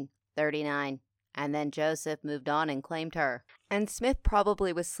 1839, and then Joseph moved on and claimed her. And Smith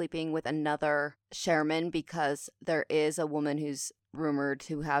probably was sleeping with another Sherman because there is a woman who's rumored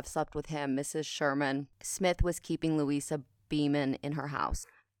to have slept with him, Mrs. Sherman. Smith was keeping Louisa Beaman in her house.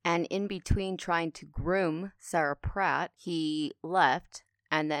 And in between trying to groom Sarah Pratt, he left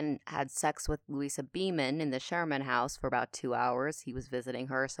and then had sex with Louisa Beaman in the Sherman house for about 2 hours. He was visiting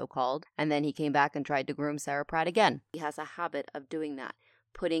her, so-called. And then he came back and tried to groom Sarah Pratt again. He has a habit of doing that,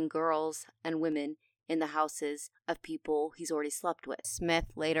 putting girls and women in the houses of people he's already slept with. Smith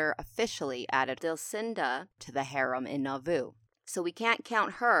later officially added Dulcinda to the harem in Nauvoo. So we can't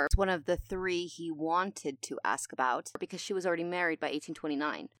count her as one of the 3 he wanted to ask about because she was already married by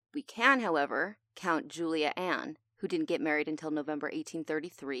 1829. We can, however, count Julia Ann, who didn't get married until November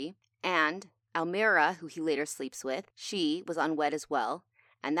 1833, and Almira, who he later sleeps with. She was unwed as well,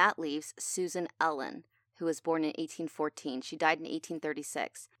 and that leaves Susan Ellen, who was born in 1814. She died in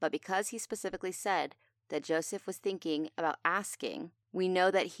 1836, but because he specifically said that Joseph was thinking about asking, we know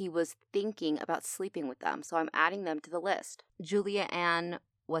that he was thinking about sleeping with them, so I'm adding them to the list. Julia Ann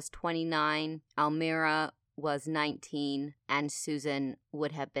was 29, Almira was 19, and Susan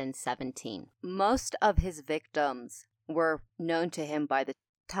would have been 17. Most of his victims were known to him by the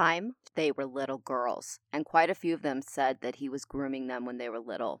time they were little girls, and quite a few of them said that he was grooming them when they were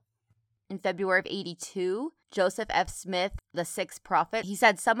little. In February of 82, Joseph F. Smith, the 6th prophet, he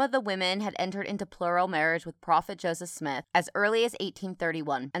said some of the women had entered into plural marriage with Prophet Joseph Smith as early as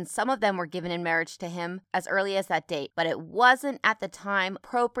 1831, and some of them were given in marriage to him as early as that date, but it wasn't at the time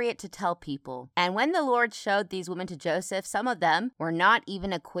appropriate to tell people. And when the Lord showed these women to Joseph, some of them were not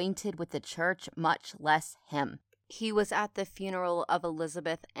even acquainted with the church, much less him. He was at the funeral of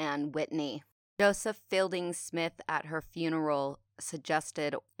Elizabeth Ann Whitney. Joseph Fielding Smith at her funeral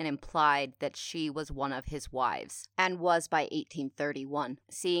suggested and implied that she was one of his wives, and was by 1831.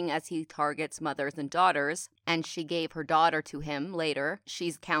 Seeing as he targets mothers and daughters, and she gave her daughter to him later,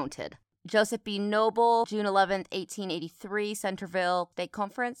 she's counted. Joseph B. Noble, June 11th, 1883, Centerville State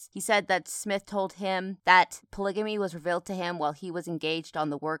Conference. He said that Smith told him that polygamy was revealed to him while he was engaged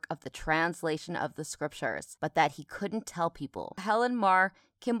on the work of the translation of the scriptures, but that he couldn't tell people. Helen Mar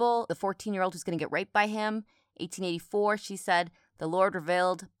Kimball, the 14-year-old who's going to get raped by him, 1884, she said, the Lord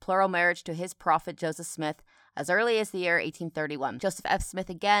revealed plural marriage to his prophet Joseph Smith as early as the year 1831. Joseph F. Smith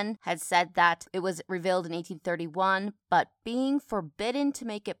again had said that it was revealed in 1831, but being forbidden to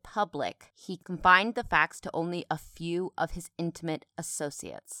make it public, he confined the facts to only a few of his intimate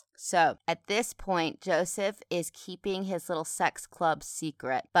associates. So at this point, Joseph is keeping his little sex club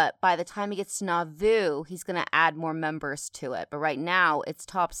secret, but by the time he gets to Nauvoo, he's going to add more members to it. But right now, it's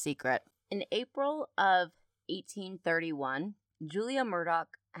top secret. In April of 1831, Julia Murdoch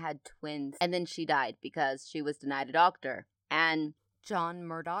had twins, and then she died because she was denied a doctor. And John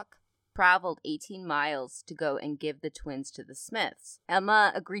Murdoch traveled 18 miles to go and give the twins to the Smiths.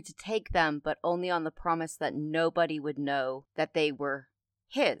 Emma agreed to take them, but only on the promise that nobody would know that they were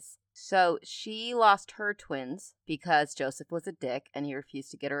his. So she lost her twins because Joseph was a dick and he refused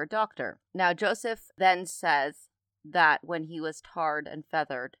to get her a doctor. Now, Joseph then says that when he was tarred and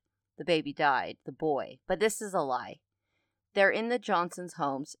feathered, the baby died, the boy. But this is a lie. They're in the Johnsons'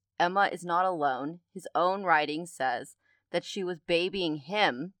 homes. Emma is not alone. His own writing says that she was babying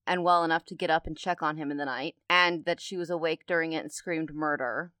him and well enough to get up and check on him in the night, and that she was awake during it and screamed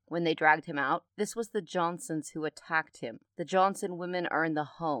murder when they dragged him out. This was the Johnsons who attacked him. The Johnson women are in the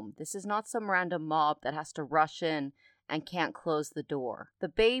home. This is not some random mob that has to rush in and can't close the door. The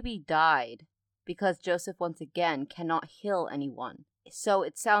baby died because Joseph once again cannot heal anyone. So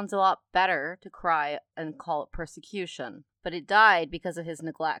it sounds a lot better to cry and call it persecution. But it died because of his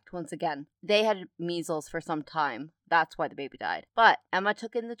neglect, once again. They had measles for some time. That's why the baby died. But Emma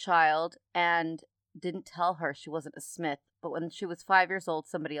took in the child and didn't tell her she wasn't a Smith. But when she was 5 years old,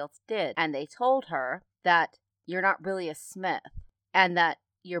 somebody else did. And they told her that you're not really a Smith, and that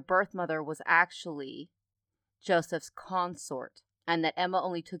your birth mother was actually Joseph's consort, and that Emma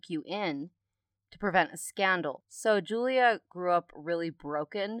only took you in to prevent a scandal. So Julia grew up really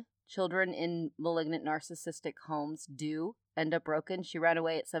broken. children in malignant narcissistic homes do end up broken. She ran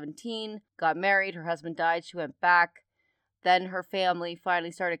away at 17, got married, her husband died, she went back. Then her family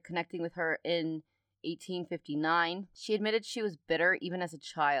finally started connecting with her in 1859. She admitted she was bitter even as a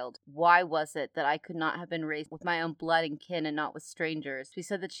child. Why was it that I could not have been raised with my own blood and kin and not with strangers? She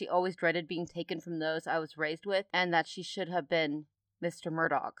said that she always dreaded being taken from those I was raised with and that she should have been Mr.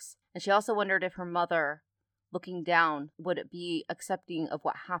 Murdoch's. And she also wondered if her mother, looking down, would be accepting of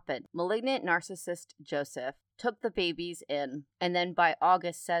what happened. Malignant narcissist Joseph took the babies in and then by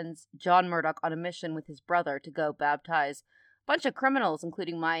August sends John Murdoch on a mission with his brother to go baptize a bunch of criminals,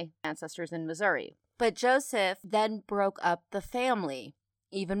 including my ancestors in Missouri. But Joseph then broke up the family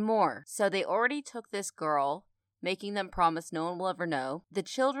even more. So they already took this girl, making them promise no one will ever know. The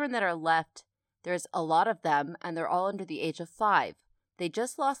children that are left, there's a lot of them, and they're all under the age of 5. They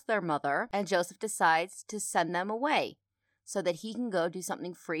just lost their mother, and Joseph decides to send them away so that he can go do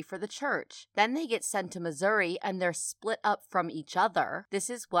something free for the church. Then they get sent to Missouri, and they're split up from each other. This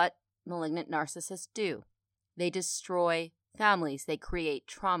is what malignant narcissists do. They destroy families. They create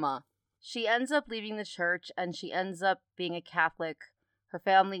trauma. She ends up leaving the church, and she ends up being a Catholic. Her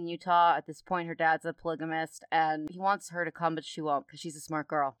family in Utah, at this point, her dad's a polygamist, and he wants her to come, but she won't because she's a smart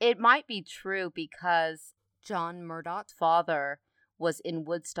girl. It might be true because John Murdoch's father was in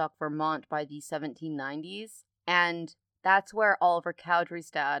Woodstock, Vermont by the 1790s, and that's where Oliver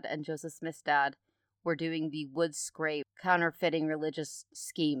Cowdery's dad and Joseph Smith's dad were doing the wood scrape counterfeiting religious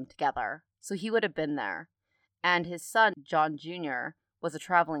scheme together. So he would have been there. And his son, John Jr., was a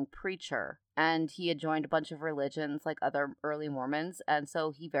traveling preacher, and he had joined a bunch of religions like other early Mormons, and so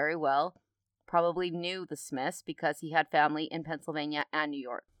he very well probably knew the Smiths because he had family in Pennsylvania and New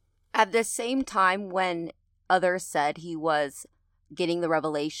York. At the same time when others said he was getting the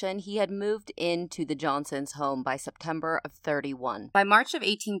revelation, he had moved into the Johnsons' home by September of 31. By March of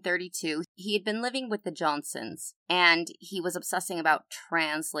 1832, he had been living with the Johnsons, and he was obsessing about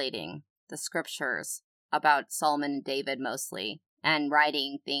translating the scriptures about Solomon and David mostly, and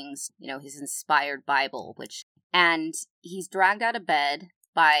writing things, his inspired Bible, and he's dragged out of bed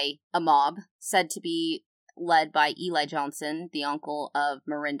by a mob said to be led by Eli Johnson, the uncle of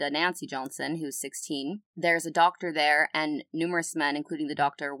Miranda Nancy Johnson, who's 16. There's a doctor there, and numerous men, including the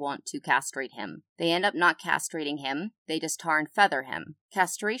doctor, want to castrate him. They end up not castrating him. They just tar and feather him.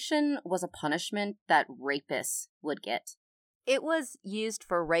 Castration was a punishment that rapists would get. It was used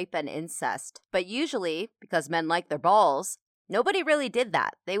for rape and incest, but usually, because men like their balls, nobody really did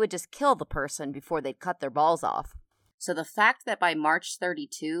that. They would just kill the person before they'd cut their balls off. So the fact that by March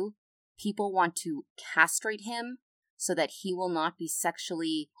 32, people want to castrate him so that he will not be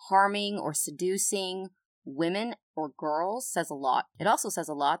sexually harming or seducing women or girls says a lot. It also says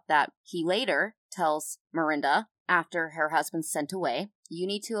a lot that he later tells Miranda, after her husband's sent away, you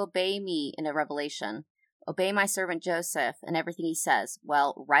need to obey me in a revelation. Obey my servant Joseph and everything he says.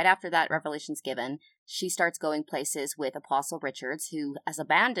 Well, right after that revelation's given, she starts going places with Apostle Richards, who has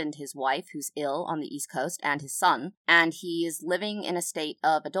abandoned his wife, who's ill on the East Coast, and his son, and he is living in a state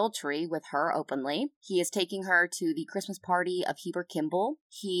of adultery with her openly. He is taking her to the Christmas party of Heber Kimball.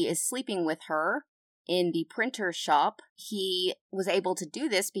 He is sleeping with her in the printer's shop. He was able to do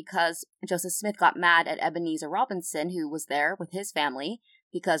this because Joseph Smith got mad at Ebenezer Robinson, who was there with his family,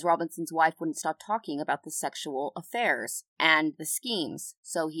 because Robinson's wife wouldn't stop talking about the sexual affairs and the schemes.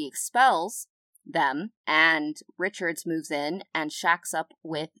 So he expels them, and Richards moves in and shacks up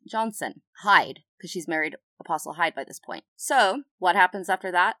with Johnson. Hyde, because she's married Apostle Hyde by this point. So, what happens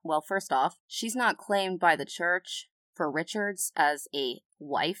after that? Well, first off, she's not claimed by the church for Richards as a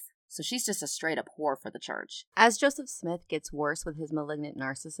wife, so she's just a straight-up whore for the church. As Joseph Smith gets worse with his malignant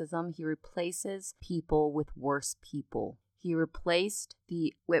narcissism, he replaces people with worse people. He replaced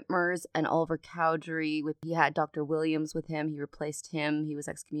the Whitmers and Oliver Cowdery he had Dr. Williams with him. He replaced him. He was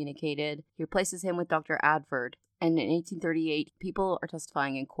excommunicated. He replaces him with Dr. Advert. And in 1838, people are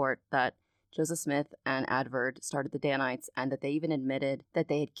testifying in court that Joseph Smith and Advert started the Danites, and that they even admitted that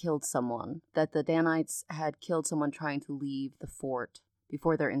they had killed someone, that the Danites had killed someone trying to leave the fort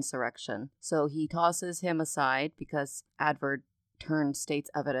before their insurrection. So he tosses him aside because Advert turned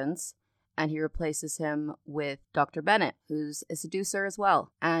state's evidence, and he replaces him with Dr. Bennett, who's a seducer as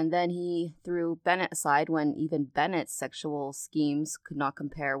well. And then he threw Bennett aside when even Bennett's sexual schemes could not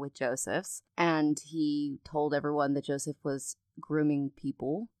compare with Joseph's. And he told everyone that Joseph was grooming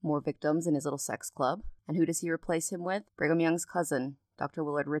people, more victims in his little sex club. And who does he replace him with? Brigham Young's cousin, Dr.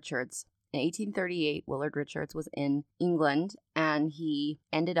 Willard Richards. In 1838, Willard Richards was in England, and he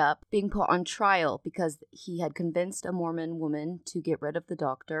ended up being put on trial because he had convinced a Mormon woman to get rid of the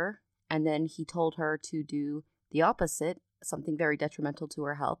doctor. And then he told her to do the opposite, something very detrimental to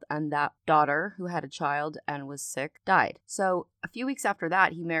her health, and that daughter, who had a child and was sick, died. So a few weeks after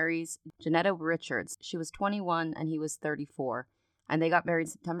that, he marries Janetta Richards. She was 21 and he was 34. And they got married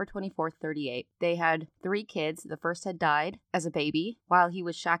September 24th, 38. They had 3 kids. The first had died as a baby while he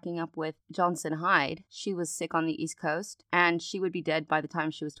was shacking up with Johnson Hyde. She was sick on the East Coast, and she would be dead by the time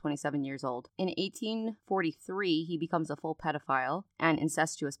she was 27 years old. In 1843, he becomes a full pedophile and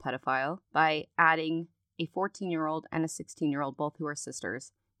incestuous pedophile by adding a 14-year-old and a 16-year-old, both who are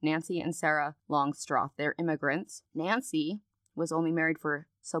sisters, Nancy and Sarah Longstreth. They're immigrants. Nancy was only married for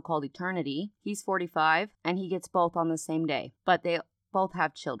so-called eternity. He's 45, and he gets both on the same day. But they both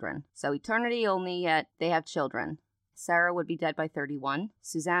have children. So eternity only, yet they have children. Sarah would be dead by 31.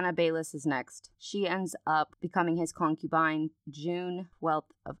 Susanna Bayliss is next. She ends up becoming his concubine June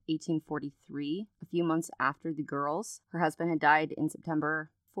 12th of 1843, a few months after the girls. Her husband had died in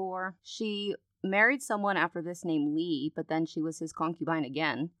September 4. She married someone after this named Lee, but then she was his concubine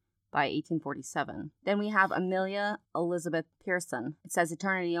again by 1847. Then we have Amelia Elizabeth Pearson. It says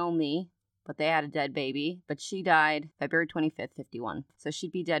eternity only, but they had a dead baby, but she died February 25th, 51. So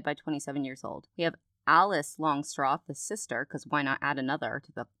she'd be dead by 27 years old. We have Alice Longstreth, the sister, because why not add another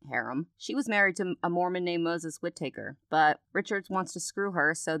to the harem? She was married to a Mormon named Moses Whittaker, but Richards wants to screw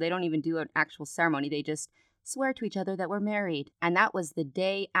her, so they don't even do an actual ceremony. They just swear to each other that we're married. And that was the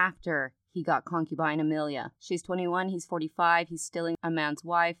day after he got concubine Amelia. She's 21, he's 45, he's still a man's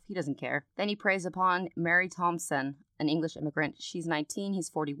wife, he doesn't care. Then he preys upon Mary Thompson, an English immigrant. She's 19, he's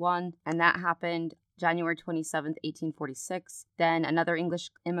 41, and that happened January 27th, 1846. Then another English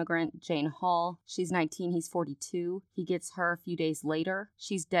immigrant, Jane Hall. She's 19, he's 42. He gets her a few days later.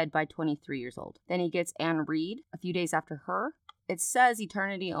 She's dead by 23 years old. Then he gets Anne Reed a few days after her. It says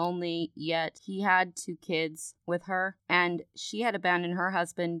eternity only, yet he had 2 kids with her, and she had abandoned her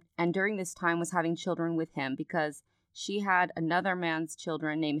husband, and during this time was having children with him because she had another man's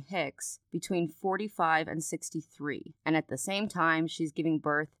children named Hicks between 45 and 63. And at the same time, she's giving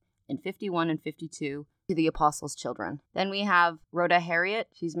birth in 51 and 52 to the apostles' children. Then we have Rhoda Harriet.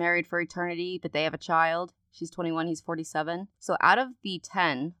 She's married for eternity, but they have a child. She's 21, he's 47. So out of the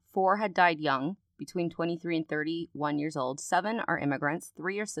 10, 4 had died young, between 23 and 31 years old. 7 are immigrants,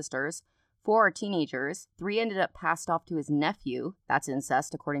 3 are sisters, 4 are teenagers, 3 ended up passed off to his nephew. That's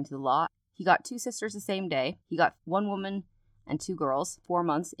incest according to the law. He got 2 sisters the same day. He got 1 woman and 2 girls, 4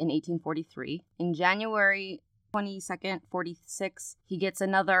 months in 1843. In January 22nd, 46, he gets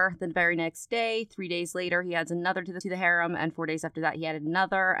another the very next day. 3 days later, he adds another to the harem, and 4 days after that, he added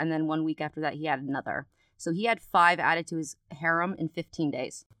another, and then 1 week after that, he added another. So he had 5 added to his harem in 15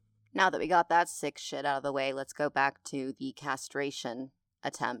 days. Now that we got that sick shit out of the way, let's go back to the castration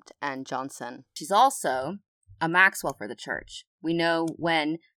attempt and Johnson. She's also a Maxwell for the church. We know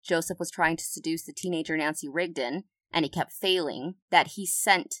when Joseph was trying to seduce the teenager Nancy Rigdon, and he kept failing, that he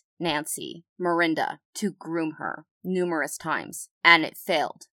sent Nancy, Miranda, to groom her numerous times, and it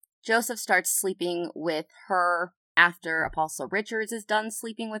failed. Joseph starts sleeping with her after Apostle Richards is done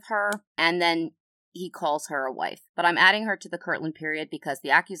sleeping with her, and then he calls her a wife. But I'm adding her to the Kirtland period because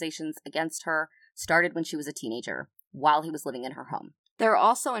the accusations against her started when she was a teenager, while he was living in her home. They're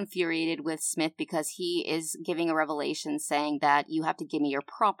also infuriated with Smith because he is giving a revelation saying that you have to give me your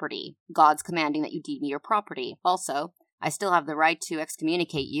property. God's commanding that you deed me your property. Also, I still have the right to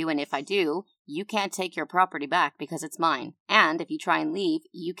excommunicate you, and if I do, you can't take your property back because it's mine. And if you try and leave,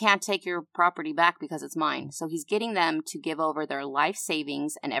 you can't take your property back because it's mine. So he's getting them to give over their life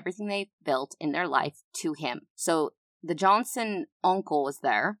savings and everything they've built in their life to him. So the Johnson uncle was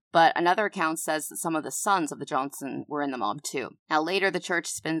there, but another account says that some of the sons of the Johnson were in the mob too. Now later the church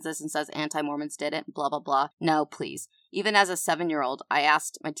spins this and says anti-Mormons did it, blah, blah, blah. No, please. Even as a 7-year-old, I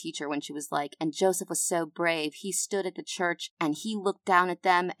asked my teacher when she was like, and Joseph was so brave. He stood at the church and he looked down at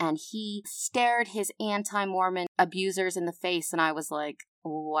them and he stared his anti-Mormon abusers in the face. And I was like,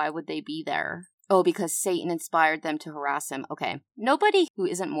 why would they be there? Oh, because Satan inspired them to harass him. Okay. Nobody who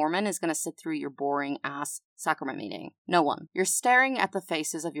isn't Mormon is going to sit through your boring ass sacrament meeting. No one. You're staring at the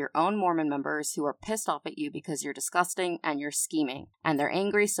faces of your own Mormon members who are pissed off at you because you're disgusting and you're scheming. And they're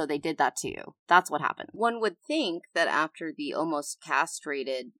angry, so they did that to you. That's what happened. One would think that after the almost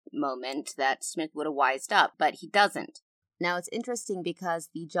castrated moment that Smith would have wised up, but he doesn't. Now, it's interesting because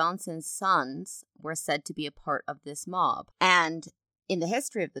the Johnson sons were said to be a part of this mob. And in the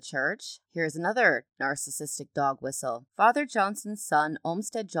history of the church, here's another narcissistic dog whistle. Father Johnson's son,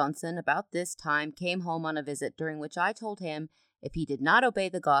 Olmsted Johnson, about this time came home on a visit during which I told him if he did not obey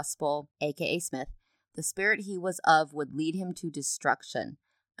the gospel, aka Smith, the spirit he was of would lead him to destruction.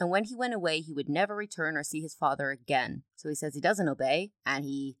 And when he went away, he would never return or see his father again. So he says he doesn't obey, and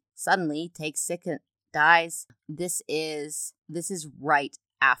he suddenly takes sick dies. This is right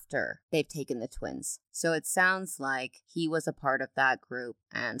after they've taken the twins. So it sounds like he was a part of that group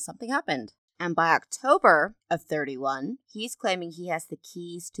and something happened. And by October of 31, he's claiming he has the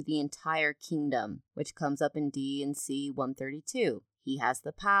keys to the entire kingdom, which comes up in D&C 132. He has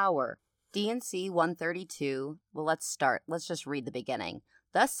the power. D&C 132, well, let's start. Let's just read the beginning.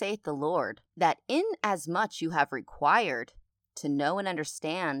 Thus saith the Lord, that inasmuch you have required to know and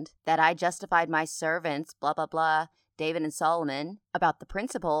understand that I justified my servants, blah, blah, blah, David and Solomon, about the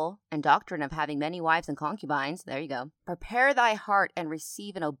principle and doctrine of having many wives and concubines. There you go. Prepare thy heart and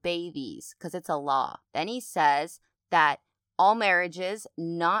receive and obey these, because it's a law. Then he says that all marriages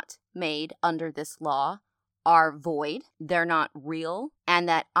not made under this law are void, they're not real, and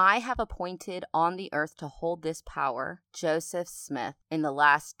that I have appointed on the earth to hold this power, J.F.Smith, in the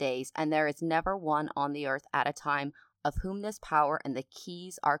last days, and there is never one on the earth at a time of whom this power and the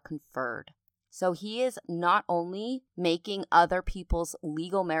keys are conferred. So he is not only making other people's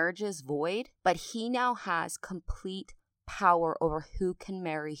legal marriages void, but he now has complete power over who can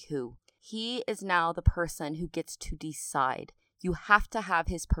marry who. He is now the person who gets to decide. You have to have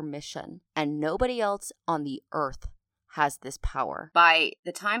his permission, and nobody else on the earth has this power. By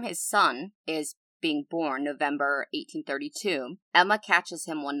the time his son is being born, November 1832, Emma catches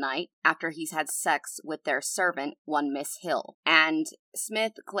him one night after he's had sex with their servant, one Miss Hill. And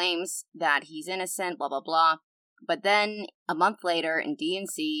Smith claims that he's innocent, blah, blah, blah. But then a month later in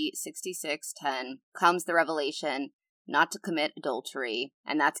D&C 6610 comes the revelation not to commit adultery,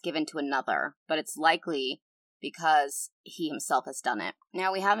 and that's given to another. But it's likely because he himself has done it.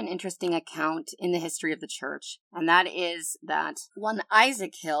 Now, we have an interesting account in the history of the church, and that is that one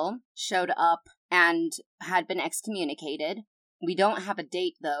Isaac Hill showed up and had been excommunicated. We don't have a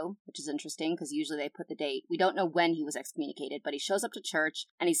date, though, which is interesting because usually they put the date. We don't know when he was excommunicated, but he shows up to church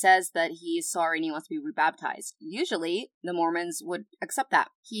and he says that he is sorry and he wants to be rebaptized. Usually, the Mormons would accept that.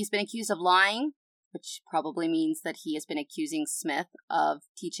 He's been accused of lying, which probably means that he has been accusing Smith of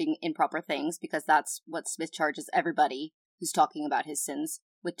teaching improper things, because that's what Smith charges everybody who's talking about his sins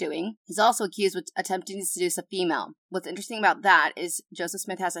with doing. He's also accused with attempting to seduce a female. What's interesting about that is Joseph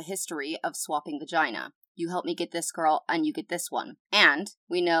Smith has a history of swapping vagina. You help me get this girl, and you get this one. And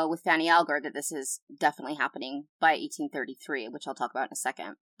we know with Fanny Alger that this is definitely happening by 1833, which I'll talk about in a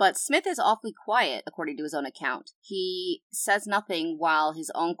second. But Smith is awfully quiet, according to his own account. He says nothing while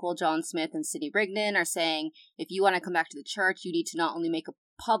his uncle John Smith and Sidney Rigdon are saying, if you want to come back to the church, you need to not only make a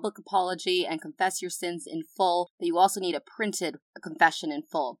public apology and confess your sins in full, but you also need a printed confession in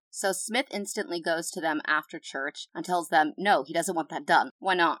full. So Smith instantly goes to them after church and tells them, no, he doesn't want that done.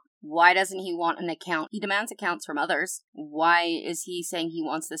 Why not? Why doesn't he want an account? He demands accounts from others. Why is he saying he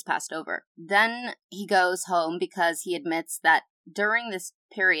wants this passed over? Then he goes home because he admits that during this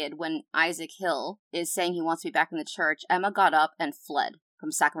period when Isaac Hill is saying he wants to be back in the church, Emma got up and fled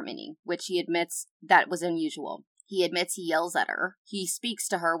from sacrament meeting, which he admits that was unusual. He admits he yells at her. He speaks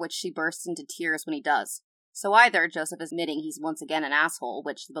to her, which she bursts into tears when he does. So either Joseph is admitting he's once again an asshole,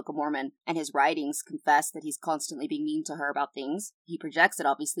 which the Book of Mormon and his writings confess that he's constantly being mean to her about things. He projects it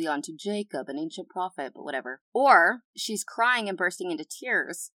obviously onto Jacob, an ancient prophet, but whatever. Or she's crying and bursting into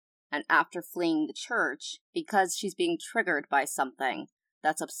tears, and after fleeing the church, because she's being triggered by something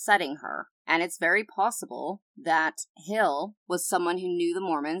that's upsetting her. And it's very possible that Hill was someone who knew the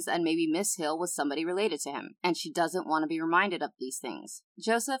Mormons, and maybe Miss Hill was somebody related to him, and she doesn't want to be reminded of these things.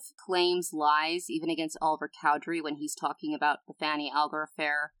 Joseph claims lies even against Oliver Cowdery when he's talking about the Fanny Alger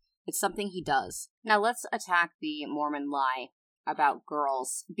affair. It's something he does. Now let's attack the Mormon lie about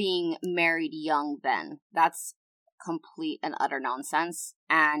girls being married young then. That's complete and utter nonsense.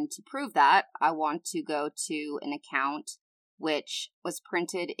 And to prove that, I want to go to an account which was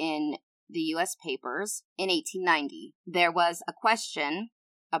printed in the U.S. papers in 1890. There was a question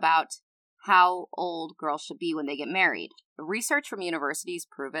about how old girls should be when they get married. Research from universities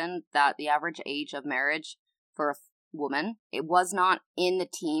proven that the average age of marriage for a woman, it was not in the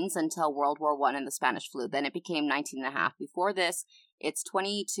teens until World War I and the Spanish flu. Then it became 19 and a half. Before this, it's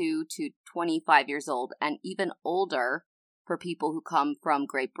 22 to 25 years old, and even older for people who come from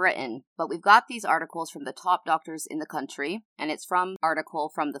Great Britain. But we've got these articles from the top doctors in the country, and it's from an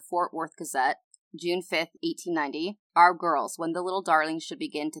article from the Fort Worth Gazette, June 5th, 1890. Our girls, when the little darlings should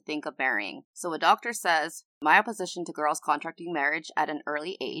begin to think of marrying. So a doctor says, my opposition to girls contracting marriage at an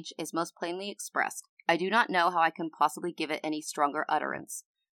early age is most plainly expressed. I do not know how I can possibly give it any stronger utterance.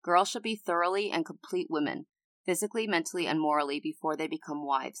 Girls should be thoroughly and complete women, physically, mentally, and morally, before they become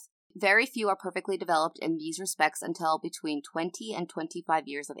wives. Very few are perfectly developed in these respects until between 20 and 25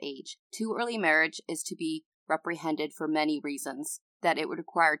 years of age. Too early marriage is to be reprehended for many reasons. that it would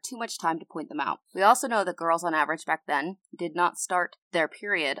require too much time to point them out. We also know that girls on average back then did not start their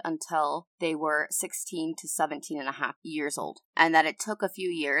period until they were 16 to 17 and a half years old, and that it took a few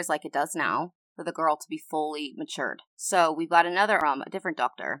years, like it does now, for the girl to be fully matured. So we've got a different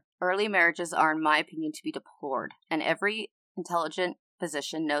doctor. Early marriages are, in my opinion, to be deplored, and every intelligent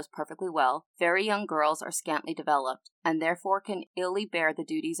physician knows perfectly well very young girls are scantily developed and therefore can illy bear the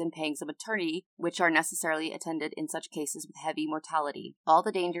duties and pangs of maternity, which are necessarily attended in such cases with heavy mortality. All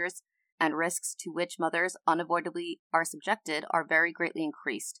the dangers and risks to which mothers unavoidably are subjected are very greatly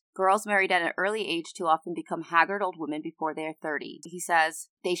increased. Girls married at an early age too often become haggard old women before they are 30. He says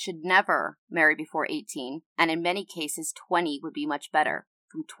they should never marry before 18, and in many cases 20 would be much better.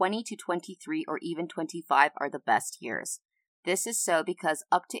 From 20 to 23 or even 25 are the best years. This is so because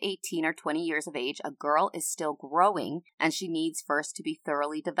up to 18 or 20 years of age, a girl is still growing and she needs first to be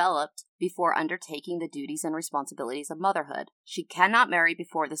thoroughly developed before undertaking the duties and responsibilities of motherhood. She cannot marry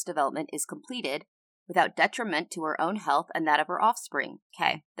before this development is completed without detriment to her own health and that of her offspring.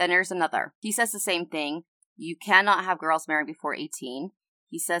 Okay, then there's another. He says the same thing. You cannot have girls marry before 18.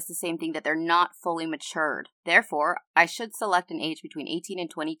 He says the same thing, that they're not fully matured. Therefore, I should select an age between 18 and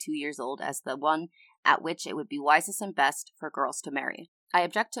 22 years old as the one at which it would be wisest and best for girls to marry. I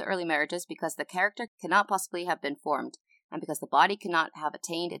object to early marriages because the character cannot possibly have been formed, and because the body cannot have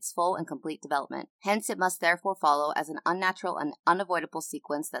attained its full and complete development. Hence, it must therefore follow as an unnatural and unavoidable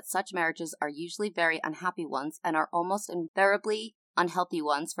sequence that such marriages are usually very unhappy ones and are almost invariably unhealthy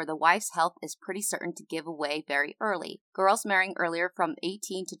ones, for the wife's health is pretty certain to give way very early. Girls marrying earlier from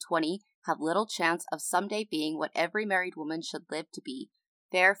 18 to 20 have little chance of someday being what every married woman should live to be,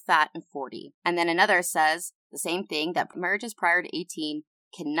 fair, fat, and 40. And then another says the same thing, that marriages prior to 18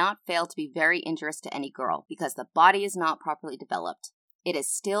 cannot fail to be very injurious to any girl, because the body is not properly developed. It is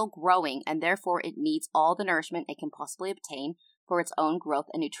still growing, and therefore it needs all the nourishment it can possibly obtain for its own growth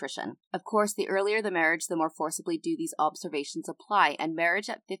and nutrition. Of course, the earlier the marriage, the more forcibly do these observations apply, and marriage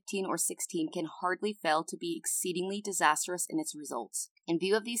at 15 or 16 can hardly fail to be exceedingly disastrous in its results. In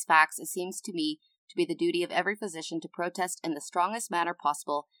view of these facts, it seems to me to be the duty of every physician to protest in the strongest manner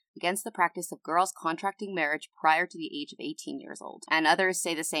possible against the practice of girls contracting marriage prior to the age of 18 years old. And others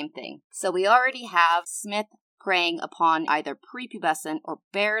say the same thing. So we already have Smith preying upon either prepubescent or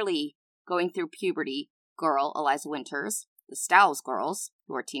barely going through puberty girl, Eliza Winters, the Stowell girls,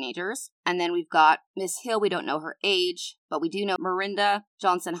 who are teenagers. And then we've got Miss Hill. We don't know her age, but we do know Miranda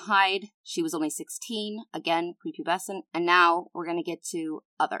Johnson Hyde. She was only 16, again, prepubescent. And now we're going to get to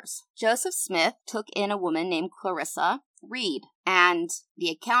others. Joseph Smith took in a woman named Clarissa Reed. And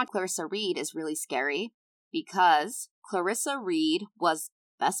the account of Clarissa Reed is really scary because Clarissa Reed was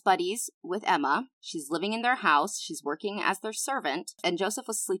best buddies with Emma. She's living in their house. She's working as their servant. And Joseph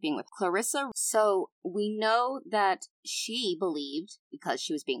was sleeping with Clarissa. So we know that she believed, because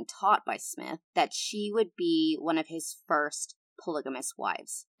she was being taught by Smith, that she would be one of his first polygamous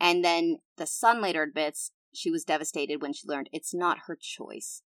wives. And then the son later admits she was devastated when she learned it's not her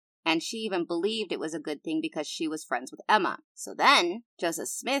choice. And she even believed it was a good thing because she was friends with Emma. So then Joseph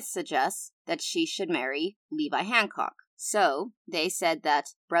Smith suggests that she should marry Levi Hancock. So they said that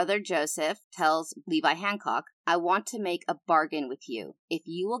Brother Joseph tells Levi Hancock, I want to make a bargain with you. If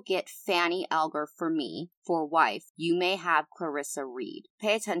you will get Fanny Alger for me, for wife, you may have Clarissa Reed.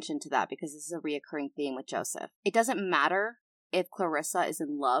 Pay attention to that because this is a reoccurring theme with Joseph. It doesn't matter if Clarissa is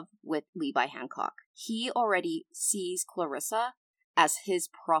in love with Levi Hancock. He already sees Clarissa as his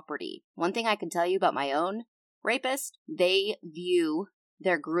property. One thing I can tell you about my own rapist, they view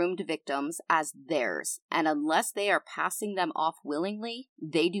their groomed victims as theirs. And unless they are passing them off willingly,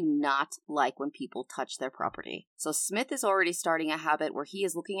 they do not like when people touch their property. So Smith is already starting a habit where he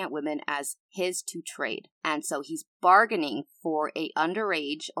is looking at women as his to trade. And so he's bargaining for a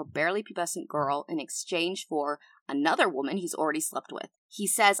underage or barely pubescent girl in exchange for another woman he's already slept with. He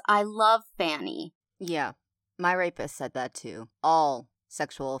says, I love Fanny. Yeah, my rapist said that too. All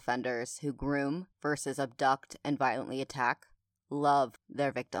sexual offenders who groom versus abduct and violently attack love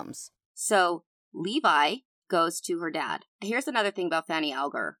their victims. So Levi goes to her dad. Here's another thing about Fanny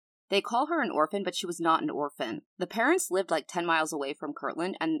Alger. They call her an orphan, but she was not an orphan. The parents lived like 10 miles away from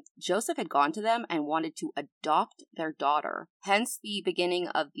Kirtland, and Joseph had gone to them and wanted to adopt their daughter. Hence the beginning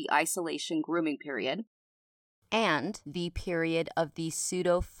of the isolation grooming period. And the period of the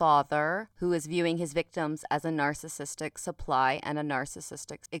pseudo-father who is viewing his victims as a narcissistic supply and a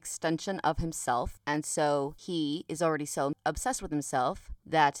narcissistic extension of himself. And so he is already so obsessed with himself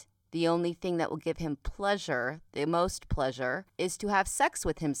that the only thing that will give him pleasure, the most pleasure, is to have sex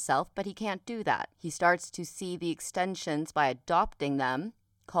with himself, but he can't do that. He starts to see the extensions by adopting them,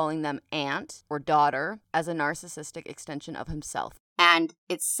 calling them aunt or daughter, as a narcissistic extension of himself. And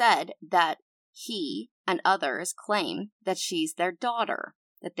it's said that he and others claim that she's their daughter,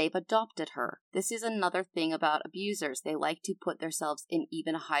 that they've adopted her. This is another thing about abusers. They like to put themselves in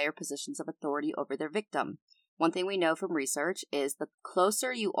even higher positions of authority over their victim. One thing we know from research is the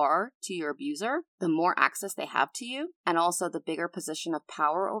closer you are to your abuser, the more access they have to you, and also the bigger position of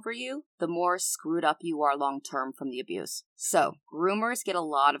power over you, the more screwed up you are long-term from the abuse. So, groomers get a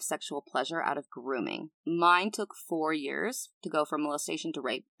lot of sexual pleasure out of grooming. Mine took 4 years to go from molestation to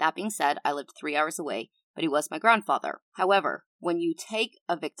rape. That being said, I lived 3 hours away, but he was my grandfather. However, when you take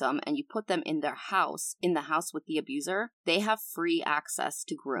a victim and you put them in the house with the abuser, they have free access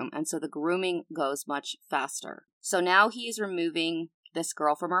to groom, and so the grooming goes much faster. So now he is removing this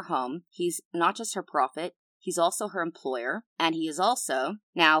girl from her home. He's not just her prophet, he's also her employer, and he is also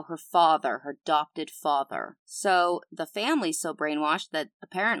now her father, her adopted father. So the family's so brainwashed that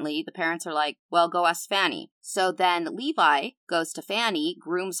apparently the parents are like, well, go ask Fanny. So then Levi goes to Fanny,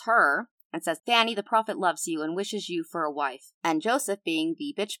 grooms her, and says, Fanny, the prophet loves you and wishes you for a wife. And Joseph, being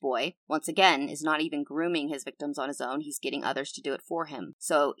the bitch boy, once again, is not even grooming his victims on his own. He's getting others to do it for him.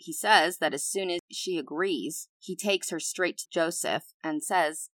 So he says that as soon as she agrees, he takes her straight to Joseph and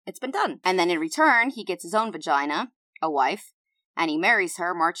says, it's been done. And then in return, he gets his own vagina, a wife, and he marries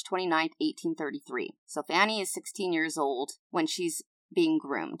her March 29th, 1833. So Fanny is 16 years old when she's being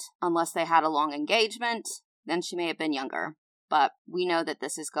groomed. Unless they had a long engagement, then she may have been younger. But we know that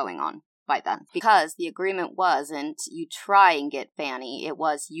this is going on by then. Because the agreement wasn't you try and get Fanny, it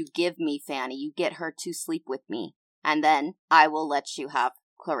was you give me Fanny, you get her to sleep with me, and then I will let you have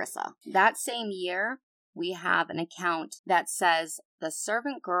Clarissa. That same year, we have an account that says the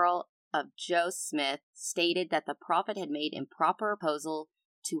servant girl of J.F.Smith stated that the prophet had made improper proposal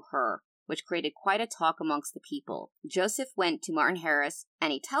to her, which created quite a talk amongst the people. Joseph went to Martin Harris,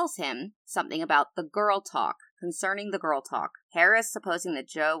 and he tells him something about the girl talk, concerning the girl talk. Harris, supposing that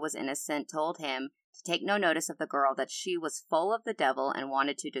Joe was innocent, told him to take no notice of the girl, that she was full of the devil and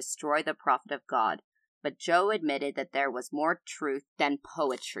wanted to destroy the prophet of God. But Joe admitted that there was more truth than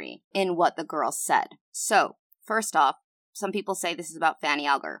poetry in what the girl said. So, first off, some people say this is about Fanny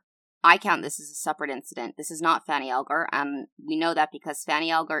Alger. I count this as a separate incident. This is not Fanny Alger, and we know that because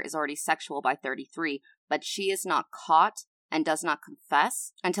Fanny Alger is already sexual by 33, but she is not caught and does not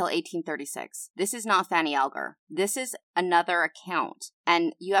confess until 1836. This is not Fanny Alger. This is another account,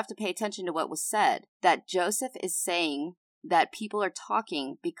 and you have to pay attention to what was said, that Joseph is saying that people are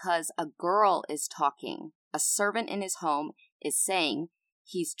talking because a girl is talking. A servant in his home is saying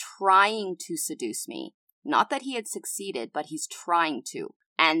he's trying to seduce me. Not that he had succeeded, but he's trying to.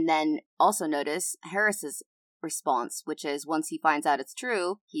 And then also notice Harris's response, which is once he finds out it's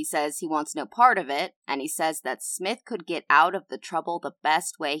true, he says he wants no part of it, and he says that Smith could get out of the trouble the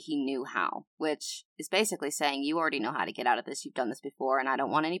best way he knew how, which is basically saying you already know how to get out of this, you've done this before, and I don't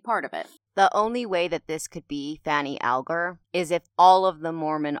want any part of it. The only way that this could be Fanny Alger is if all of the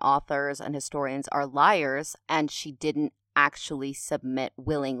Mormon authors and historians are liars and she didn't actually submit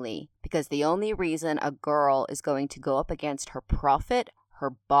willingly, because the only reason a girl is going to go up against her prophet,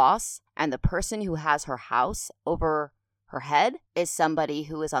 her boss, and the person who has her house over her head is somebody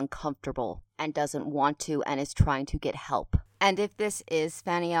who is uncomfortable and doesn't want to and is trying to get help. And if this is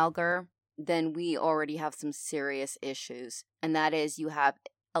Fanny Alger, then we already have some serious issues. And that is you have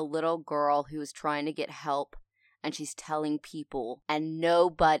a little girl who is trying to get help and she's telling people, and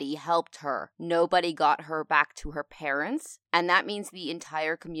nobody helped her. Nobody got her back to her parents. And that means the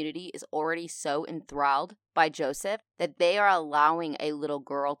entire community is already so enthralled by Joseph that they are allowing a little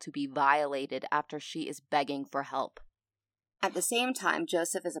girl to be violated after she is begging for help. At the same time,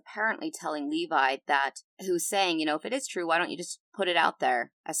 Joseph is apparently telling Levi who's saying, if it is true, why don't you just put it out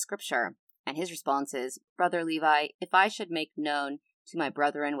there as scripture? And his response is, Brother Levi, if I should make known to my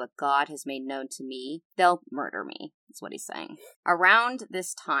brethren what God has made known to me, they'll murder me, is what he's saying. Around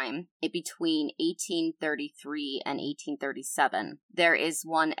this time, between 1833 and 1837, there is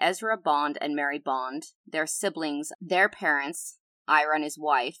one Ezra Bond and Mary Bond. Their siblings, their parents, Ira and his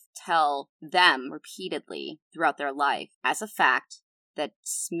wife, tell them repeatedly throughout their life, as a fact, that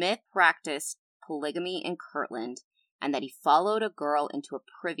Smith practiced polygamy in Kirtland and that he followed a girl into a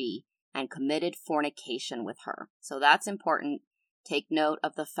privy and committed fornication with her. So that's important. Take note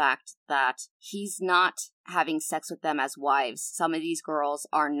of the fact that he's not having sex with them as wives. Some of these girls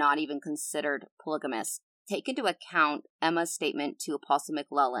are not even considered polygamous. Take into account Emma's statement to Apostle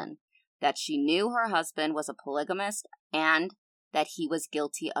McLellan that she knew her husband was a polygamist and that he was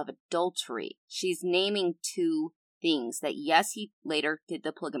guilty of adultery. She's naming two things, that yes, he later did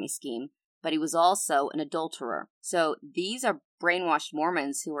the polygamy scheme, but he was also an adulterer. So these are brainwashed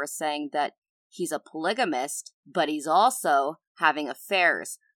Mormons who are saying that he's a polygamist, but he's also having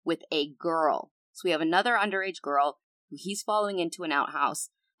affairs with a girl. So we have another underage girl who he's following into an outhouse,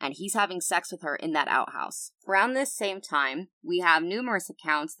 and he's having sex with her in that outhouse. Around this same time, we have numerous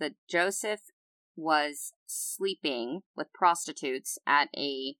accounts that Joseph was sleeping with prostitutes at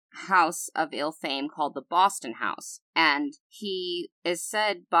a house of ill fame called the Boston House. And he is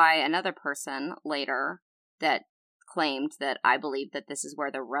said by another person later that claimed that I believe that this is where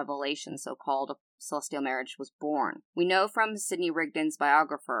the revelation, so-called, of celestial marriage was born. We know from Sidney Rigdon's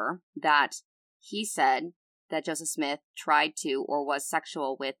biographer that he said that Joseph Smith tried to or was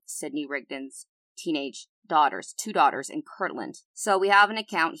sexual with Sidney Rigdon's teenage daughters, 2 daughters in Kirtland. So we have an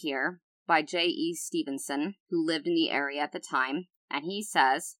account here by J.E. Stevenson, who lived in the area at the time, and he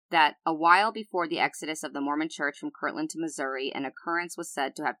says that a while before the exodus of the Mormon Church from Kirtland to Missouri, an occurrence was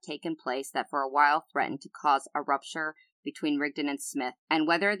said to have taken place that for a while threatened to cause a rupture between Rigdon and Smith, and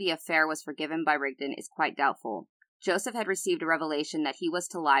whether the affair was forgiven by Rigdon is quite doubtful. Joseph had received a revelation that he was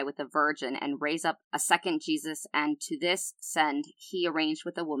to lie with a virgin and raise up a second Jesus, and to this send he arranged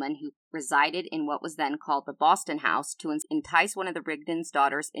with a woman who resided in what was then called the Boston House to entice one of the Rigdon's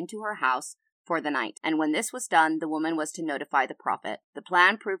daughters into her house for the night. And when this was done, the woman was to notify the prophet. The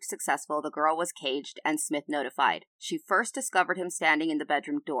plan proved successful. The girl was caged, and Smith notified. She first discovered him standing in the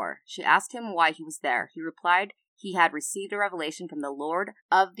bedroom door. She asked him why he was there. He replied he had received a revelation from the Lord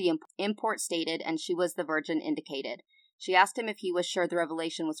of the import stated, and she was the virgin indicated. She asked him if he was sure the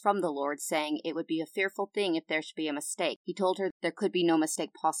revelation was from the Lord, saying it would be a fearful thing if there should be a mistake. He told her there could be no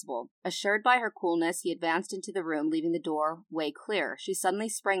mistake possible. Assured by her coolness, he advanced into the room, leaving the doorway clear. She suddenly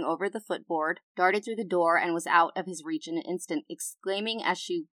sprang over the footboard, darted through the door, and was out of his reach in an instant, exclaiming as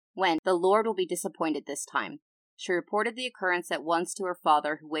she went, "The Lord will be disappointed this time." She reported the occurrence at once to her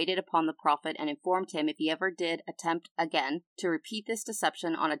father, who waited upon the prophet and informed him if he ever did attempt again to repeat this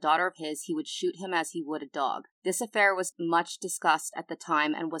deception on a daughter of his, he would shoot him as he would a dog. This affair was much discussed at the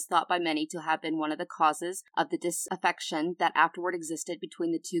time and was thought by many to have been one of the causes of the disaffection that afterward existed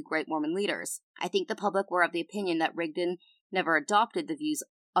between the 2 great Mormon leaders. I think the public were of the opinion that Rigdon never adopted the views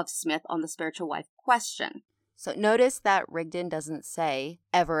of Smith on the spiritual wife question. So notice that Rigdon doesn't say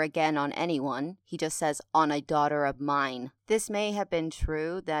ever again on anyone. He just says on a daughter of mine. This may have been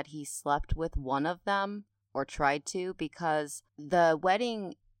true that he slept with one of them or tried to, because the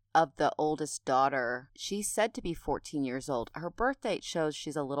wedding of the oldest daughter, she's said to be 14 years old. Her birth date shows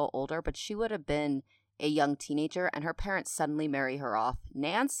she's a little older, but she would have been a young teenager, and her parents suddenly marry her off.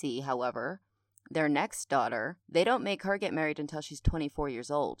 Nancy, however, their next daughter, they don't make her get married until she's 24 years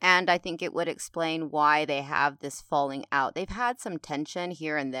old. And I think it would explain why they have this falling out. They've had some tension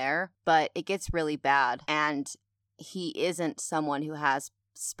here and there, but it gets really bad. And he isn't someone who has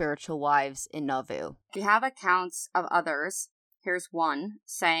spiritual wives in Nauvoo. We have accounts of others. Here's one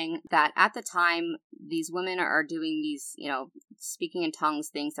saying that at the time these women are doing these, speaking in tongues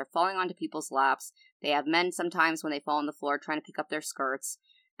things. They're falling onto people's laps. They have men sometimes when they fall on the floor trying to pick up their skirts.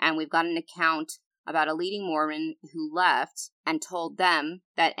 And we've got an account about a leading Mormon who left and told them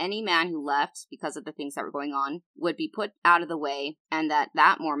that any man who left because of the things that were going on would be put out of the way, and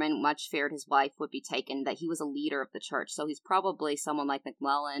that Mormon much feared his wife would be taken, that he was a leader of the church. So he's probably someone like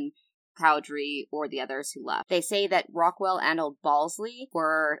McMullen, Cowdery, or the others who left. They say that Rockwell and Old Balsley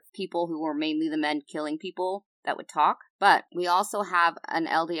were people who were mainly the men killing people that would talk. But we also have an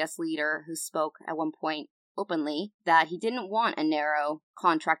LDS leader who spoke at one point openly that he didn't want a narrow,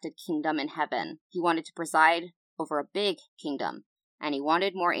 contracted kingdom in heaven. He wanted to preside over a big kingdom, and he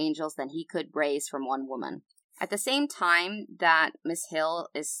wanted more angels than he could raise from one woman. At the same time that Miss Hill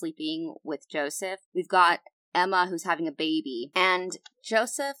is sleeping with Joseph, we've got Emma who's having a baby, and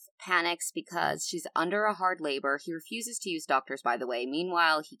Joseph panics because she's under a hard labor. He refuses to use doctors, by the way.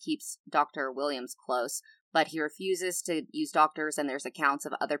 Meanwhile, he keeps Dr. Williams close, but he refuses to use doctors, and there's accounts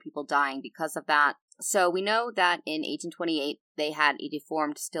of other people dying because of that. So we know that in 1828, they had a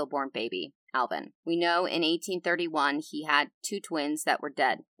deformed stillborn baby, Alvin. We know in 1831, he had 2 twins that were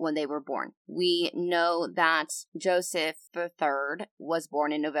dead when they were born. We know that Joseph III was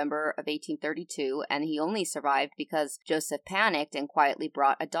born in November of 1832, and he only survived because Joseph panicked and quietly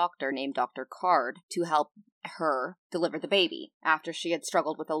brought a doctor named Dr. Card to help her deliver the baby after she had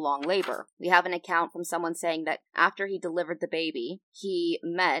struggled with a long labor. We have an account from someone saying that after he delivered the baby, he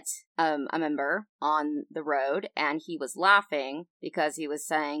met a member on the road, and he was laughing because he was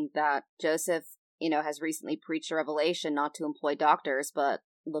saying that Joseph, has recently preached a revelation not to employ doctors, but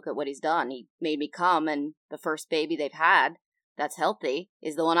look at what he's done. He made me come, and the first baby they've had that's healthy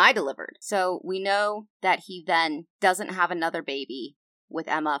is the one I delivered. So we know that he then doesn't have another baby with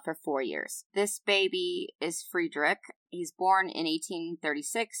Emma for 4 years. This baby is Friedrich. He's born in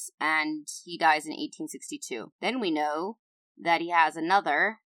 1836 and he dies in 1862. Then we know that he has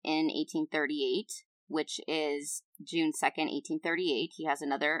another in 1838, which is June 2nd, 1838. He has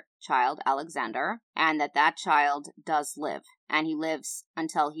another child, Alexander, and that child does live, and he lives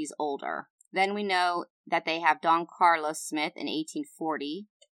until he's older. Then we know that they have Don Carlos Smith in 1840,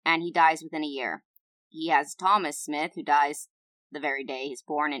 and he dies within a year. He has Thomas Smith, who dies the very day he's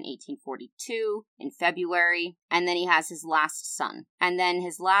born in 1842, in February, and then he has his last son. And then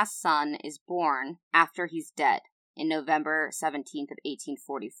his last son is born after he's dead, in November 17th of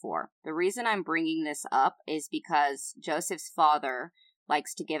 1844. The reason I'm bringing this up is because Joseph's father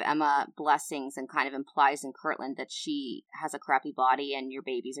likes to give Emma blessings and kind of implies in Kirtland that she has a crappy body and your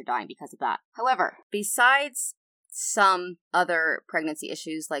babies are dying because of that. However, besides some other pregnancy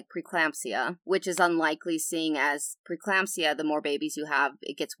issues like preeclampsia, which is unlikely seeing as preeclampsia, the more babies you have,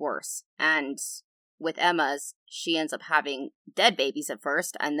 it gets worse. And with Emma's, she ends up having dead babies at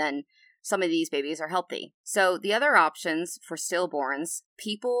first, and then some of these babies are healthy. So the other options for stillborns,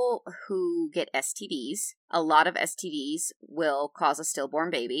 people who get STDs, a lot of STDs will cause a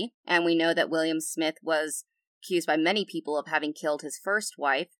stillborn baby. And we know that William Smith was accused by many people of having killed his first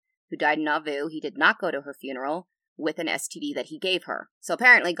wife, who died in Nauvoo. He did not go to her funeral with an STD that he gave her. So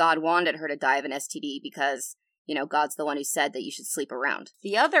apparently God wanted her to die of an STD because, God's the one who said that you should sleep around.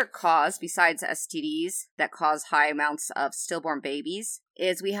 The other cause, besides STDs, that cause high amounts of stillborn babies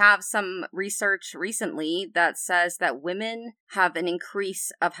is we have some research recently that says that women have an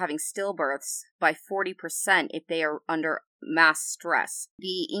increase of having stillbirths by 40% if they are under mass stress.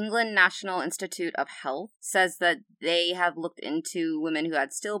 The England National Institute of Health says that they have looked into women who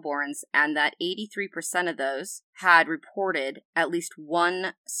had stillborns and that 83% of those had reported at least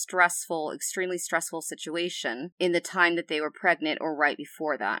one extremely stressful situation in the time that they were pregnant or right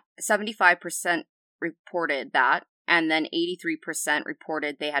before that. 75% reported that, and then 83%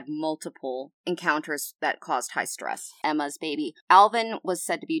 reported they had multiple encounters that caused high stress. Emma's baby, Alvin, was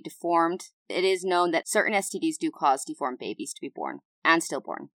said to be deformed. It is known that certain STDs do cause deformed babies to be born and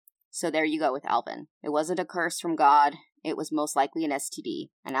stillborn. So there you go with Alvin. It wasn't a curse from God. It was most likely an STD.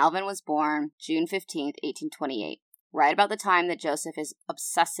 And Alvin was born June 15th, 1828, right about the time that Joseph is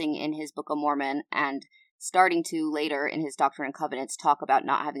obsessing in his Book of Mormon and starting to later in his Doctrine and Covenants talk about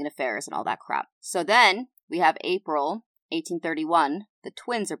not having affairs and all that crap. So then we have April 1831, the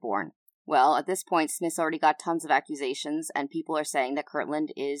twins are born. Well, at this point, Smith's already got tons of accusations, and people are saying that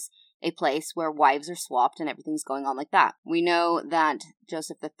Kirtland is a place where wives are swapped and everything's going on like that. We know that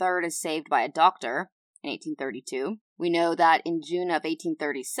Joseph III is saved by a doctor in 1832. We know that in June of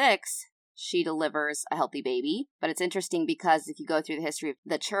 1836, she delivers a healthy baby. But it's interesting because if you go through the history of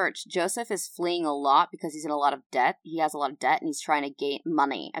the church, Joseph is fleeing a lot because he's in a lot of debt. He has a lot of debt and he's trying to gain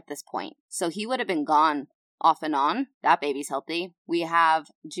money at this point. So he would have been gone off and on. That baby's healthy. We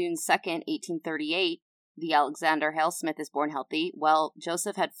have June 2nd, 1838. The Alexander Hale Smith is born healthy. Well,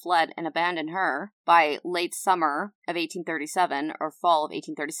 Joseph had fled and abandoned her by late summer of 1837 or fall of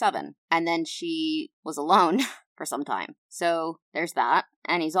 1837. And then she was alone for some time. So there's that.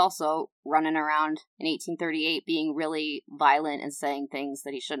 And he's also running around in 1838 being really violent and saying things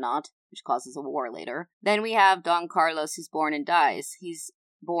that he should not, which causes a war later. Then we have Don Carlos, who's born and dies. He's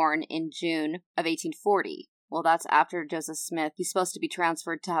born in June of 1840. Well, that's after Joseph Smith. He's supposed to be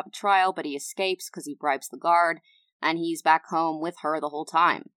transferred to have a trial, but he escapes because he bribes the guard, and he's back home with her the whole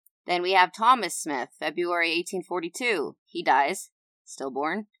time. Then we have Thomas Smith, February 1842. He dies,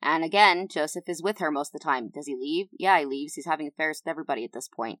 stillborn. And again, Joseph is with her most of the time. Does he leave? Yeah, he leaves. He's having affairs with everybody at this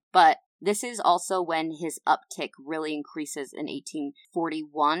point. But this is also when his uptick really increases in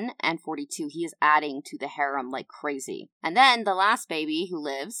 1841 and 42. He is adding to the harem like crazy. And then the last baby who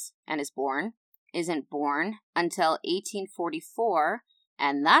lives and is born isn't born until 1844,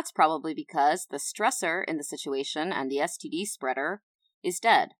 and that's probably because the stressor in the situation and the STD spreader is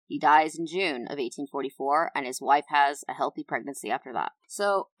dead. He dies in June of 1844, and his wife has a healthy pregnancy after that.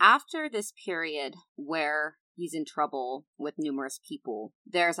 So after this period where he's in trouble with numerous people,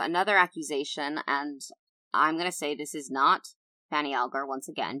 there's another accusation, and I'm going to say this is not Fanny Alger once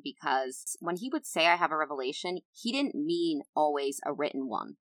again, because when he would say I have a revelation, he didn't mean always a written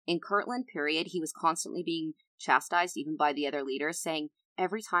one. In Kirtland period, he was constantly being chastised, even by the other leaders, saying,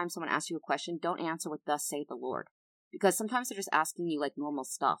 every time someone asks you a question, don't answer with thus saith the Lord. Because sometimes they're just asking you like normal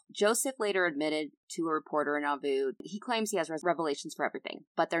stuff. Joseph later admitted to a reporter in Nauvoo, he claims he has revelations for everything,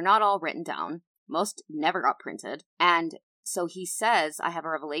 but they're not all written down. Most never got printed. And so he says, I have a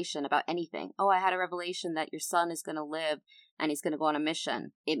revelation about anything. Oh, I had a revelation that your son is going to live and he's going to go on a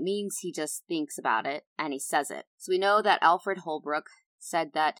mission. It means he just thinks about it and he says it. So we know that Alfred Holbrook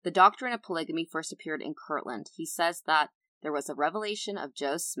said that the doctrine of polygamy first appeared in Kirtland. He says that there was a revelation of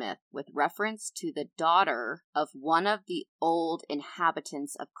J.F.Smith with reference to the daughter of one of the old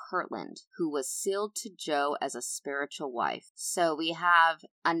inhabitants of Kirtland, who was sealed to Joe as a spiritual wife. So we have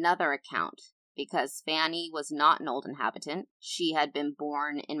another account, because Fanny was not an old inhabitant. She had been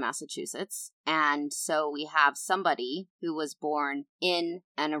born in Massachusetts. And so we have somebody who was born in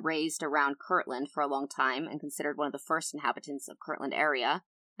and raised around Kirtland for a long time and considered one of the first inhabitants of Kirtland area.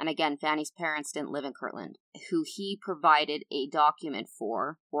 And again, Fanny's parents didn't live in Kirtland, who he provided a document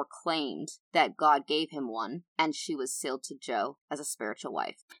for, or claimed that God gave him one, and she was sealed to Joe as a spiritual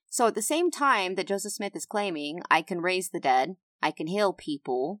wife. So at the same time that Joseph Smith is claiming, I can raise the dead, I can heal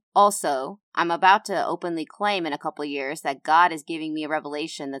people. Also, I'm about to openly claim in a couple of years that God is giving me a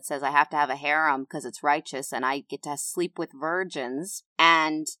revelation that says I have to have a harem because it's righteous and I get to sleep with virgins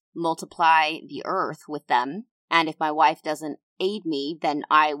and multiply the earth with them. And if my wife doesn't aid me, then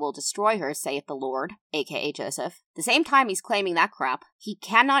I will destroy her, saith the Lord, aka Joseph. The same time he's claiming that crap, he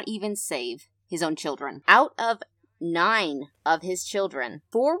cannot even save his own children. Out of 9 of his children,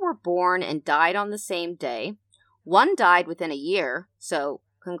 4 were born and died on the same day. 1 died within a year, so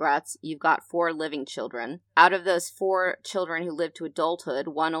congrats, you've got 4 living children. Out of those 4 children who lived to adulthood,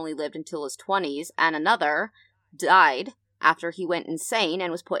 1 only lived until his 20s, and another died after he went insane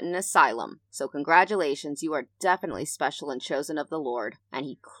and was put in an asylum. So congratulations, you are definitely special and chosen of the Lord, and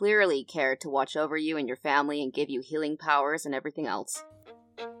he clearly cared to watch over you and your family and give you healing powers and everything else.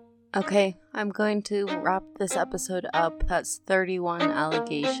 Okay, I'm going to wrap this episode up. That's 31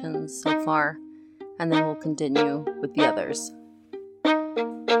 allegations so far, and then we'll continue with the others.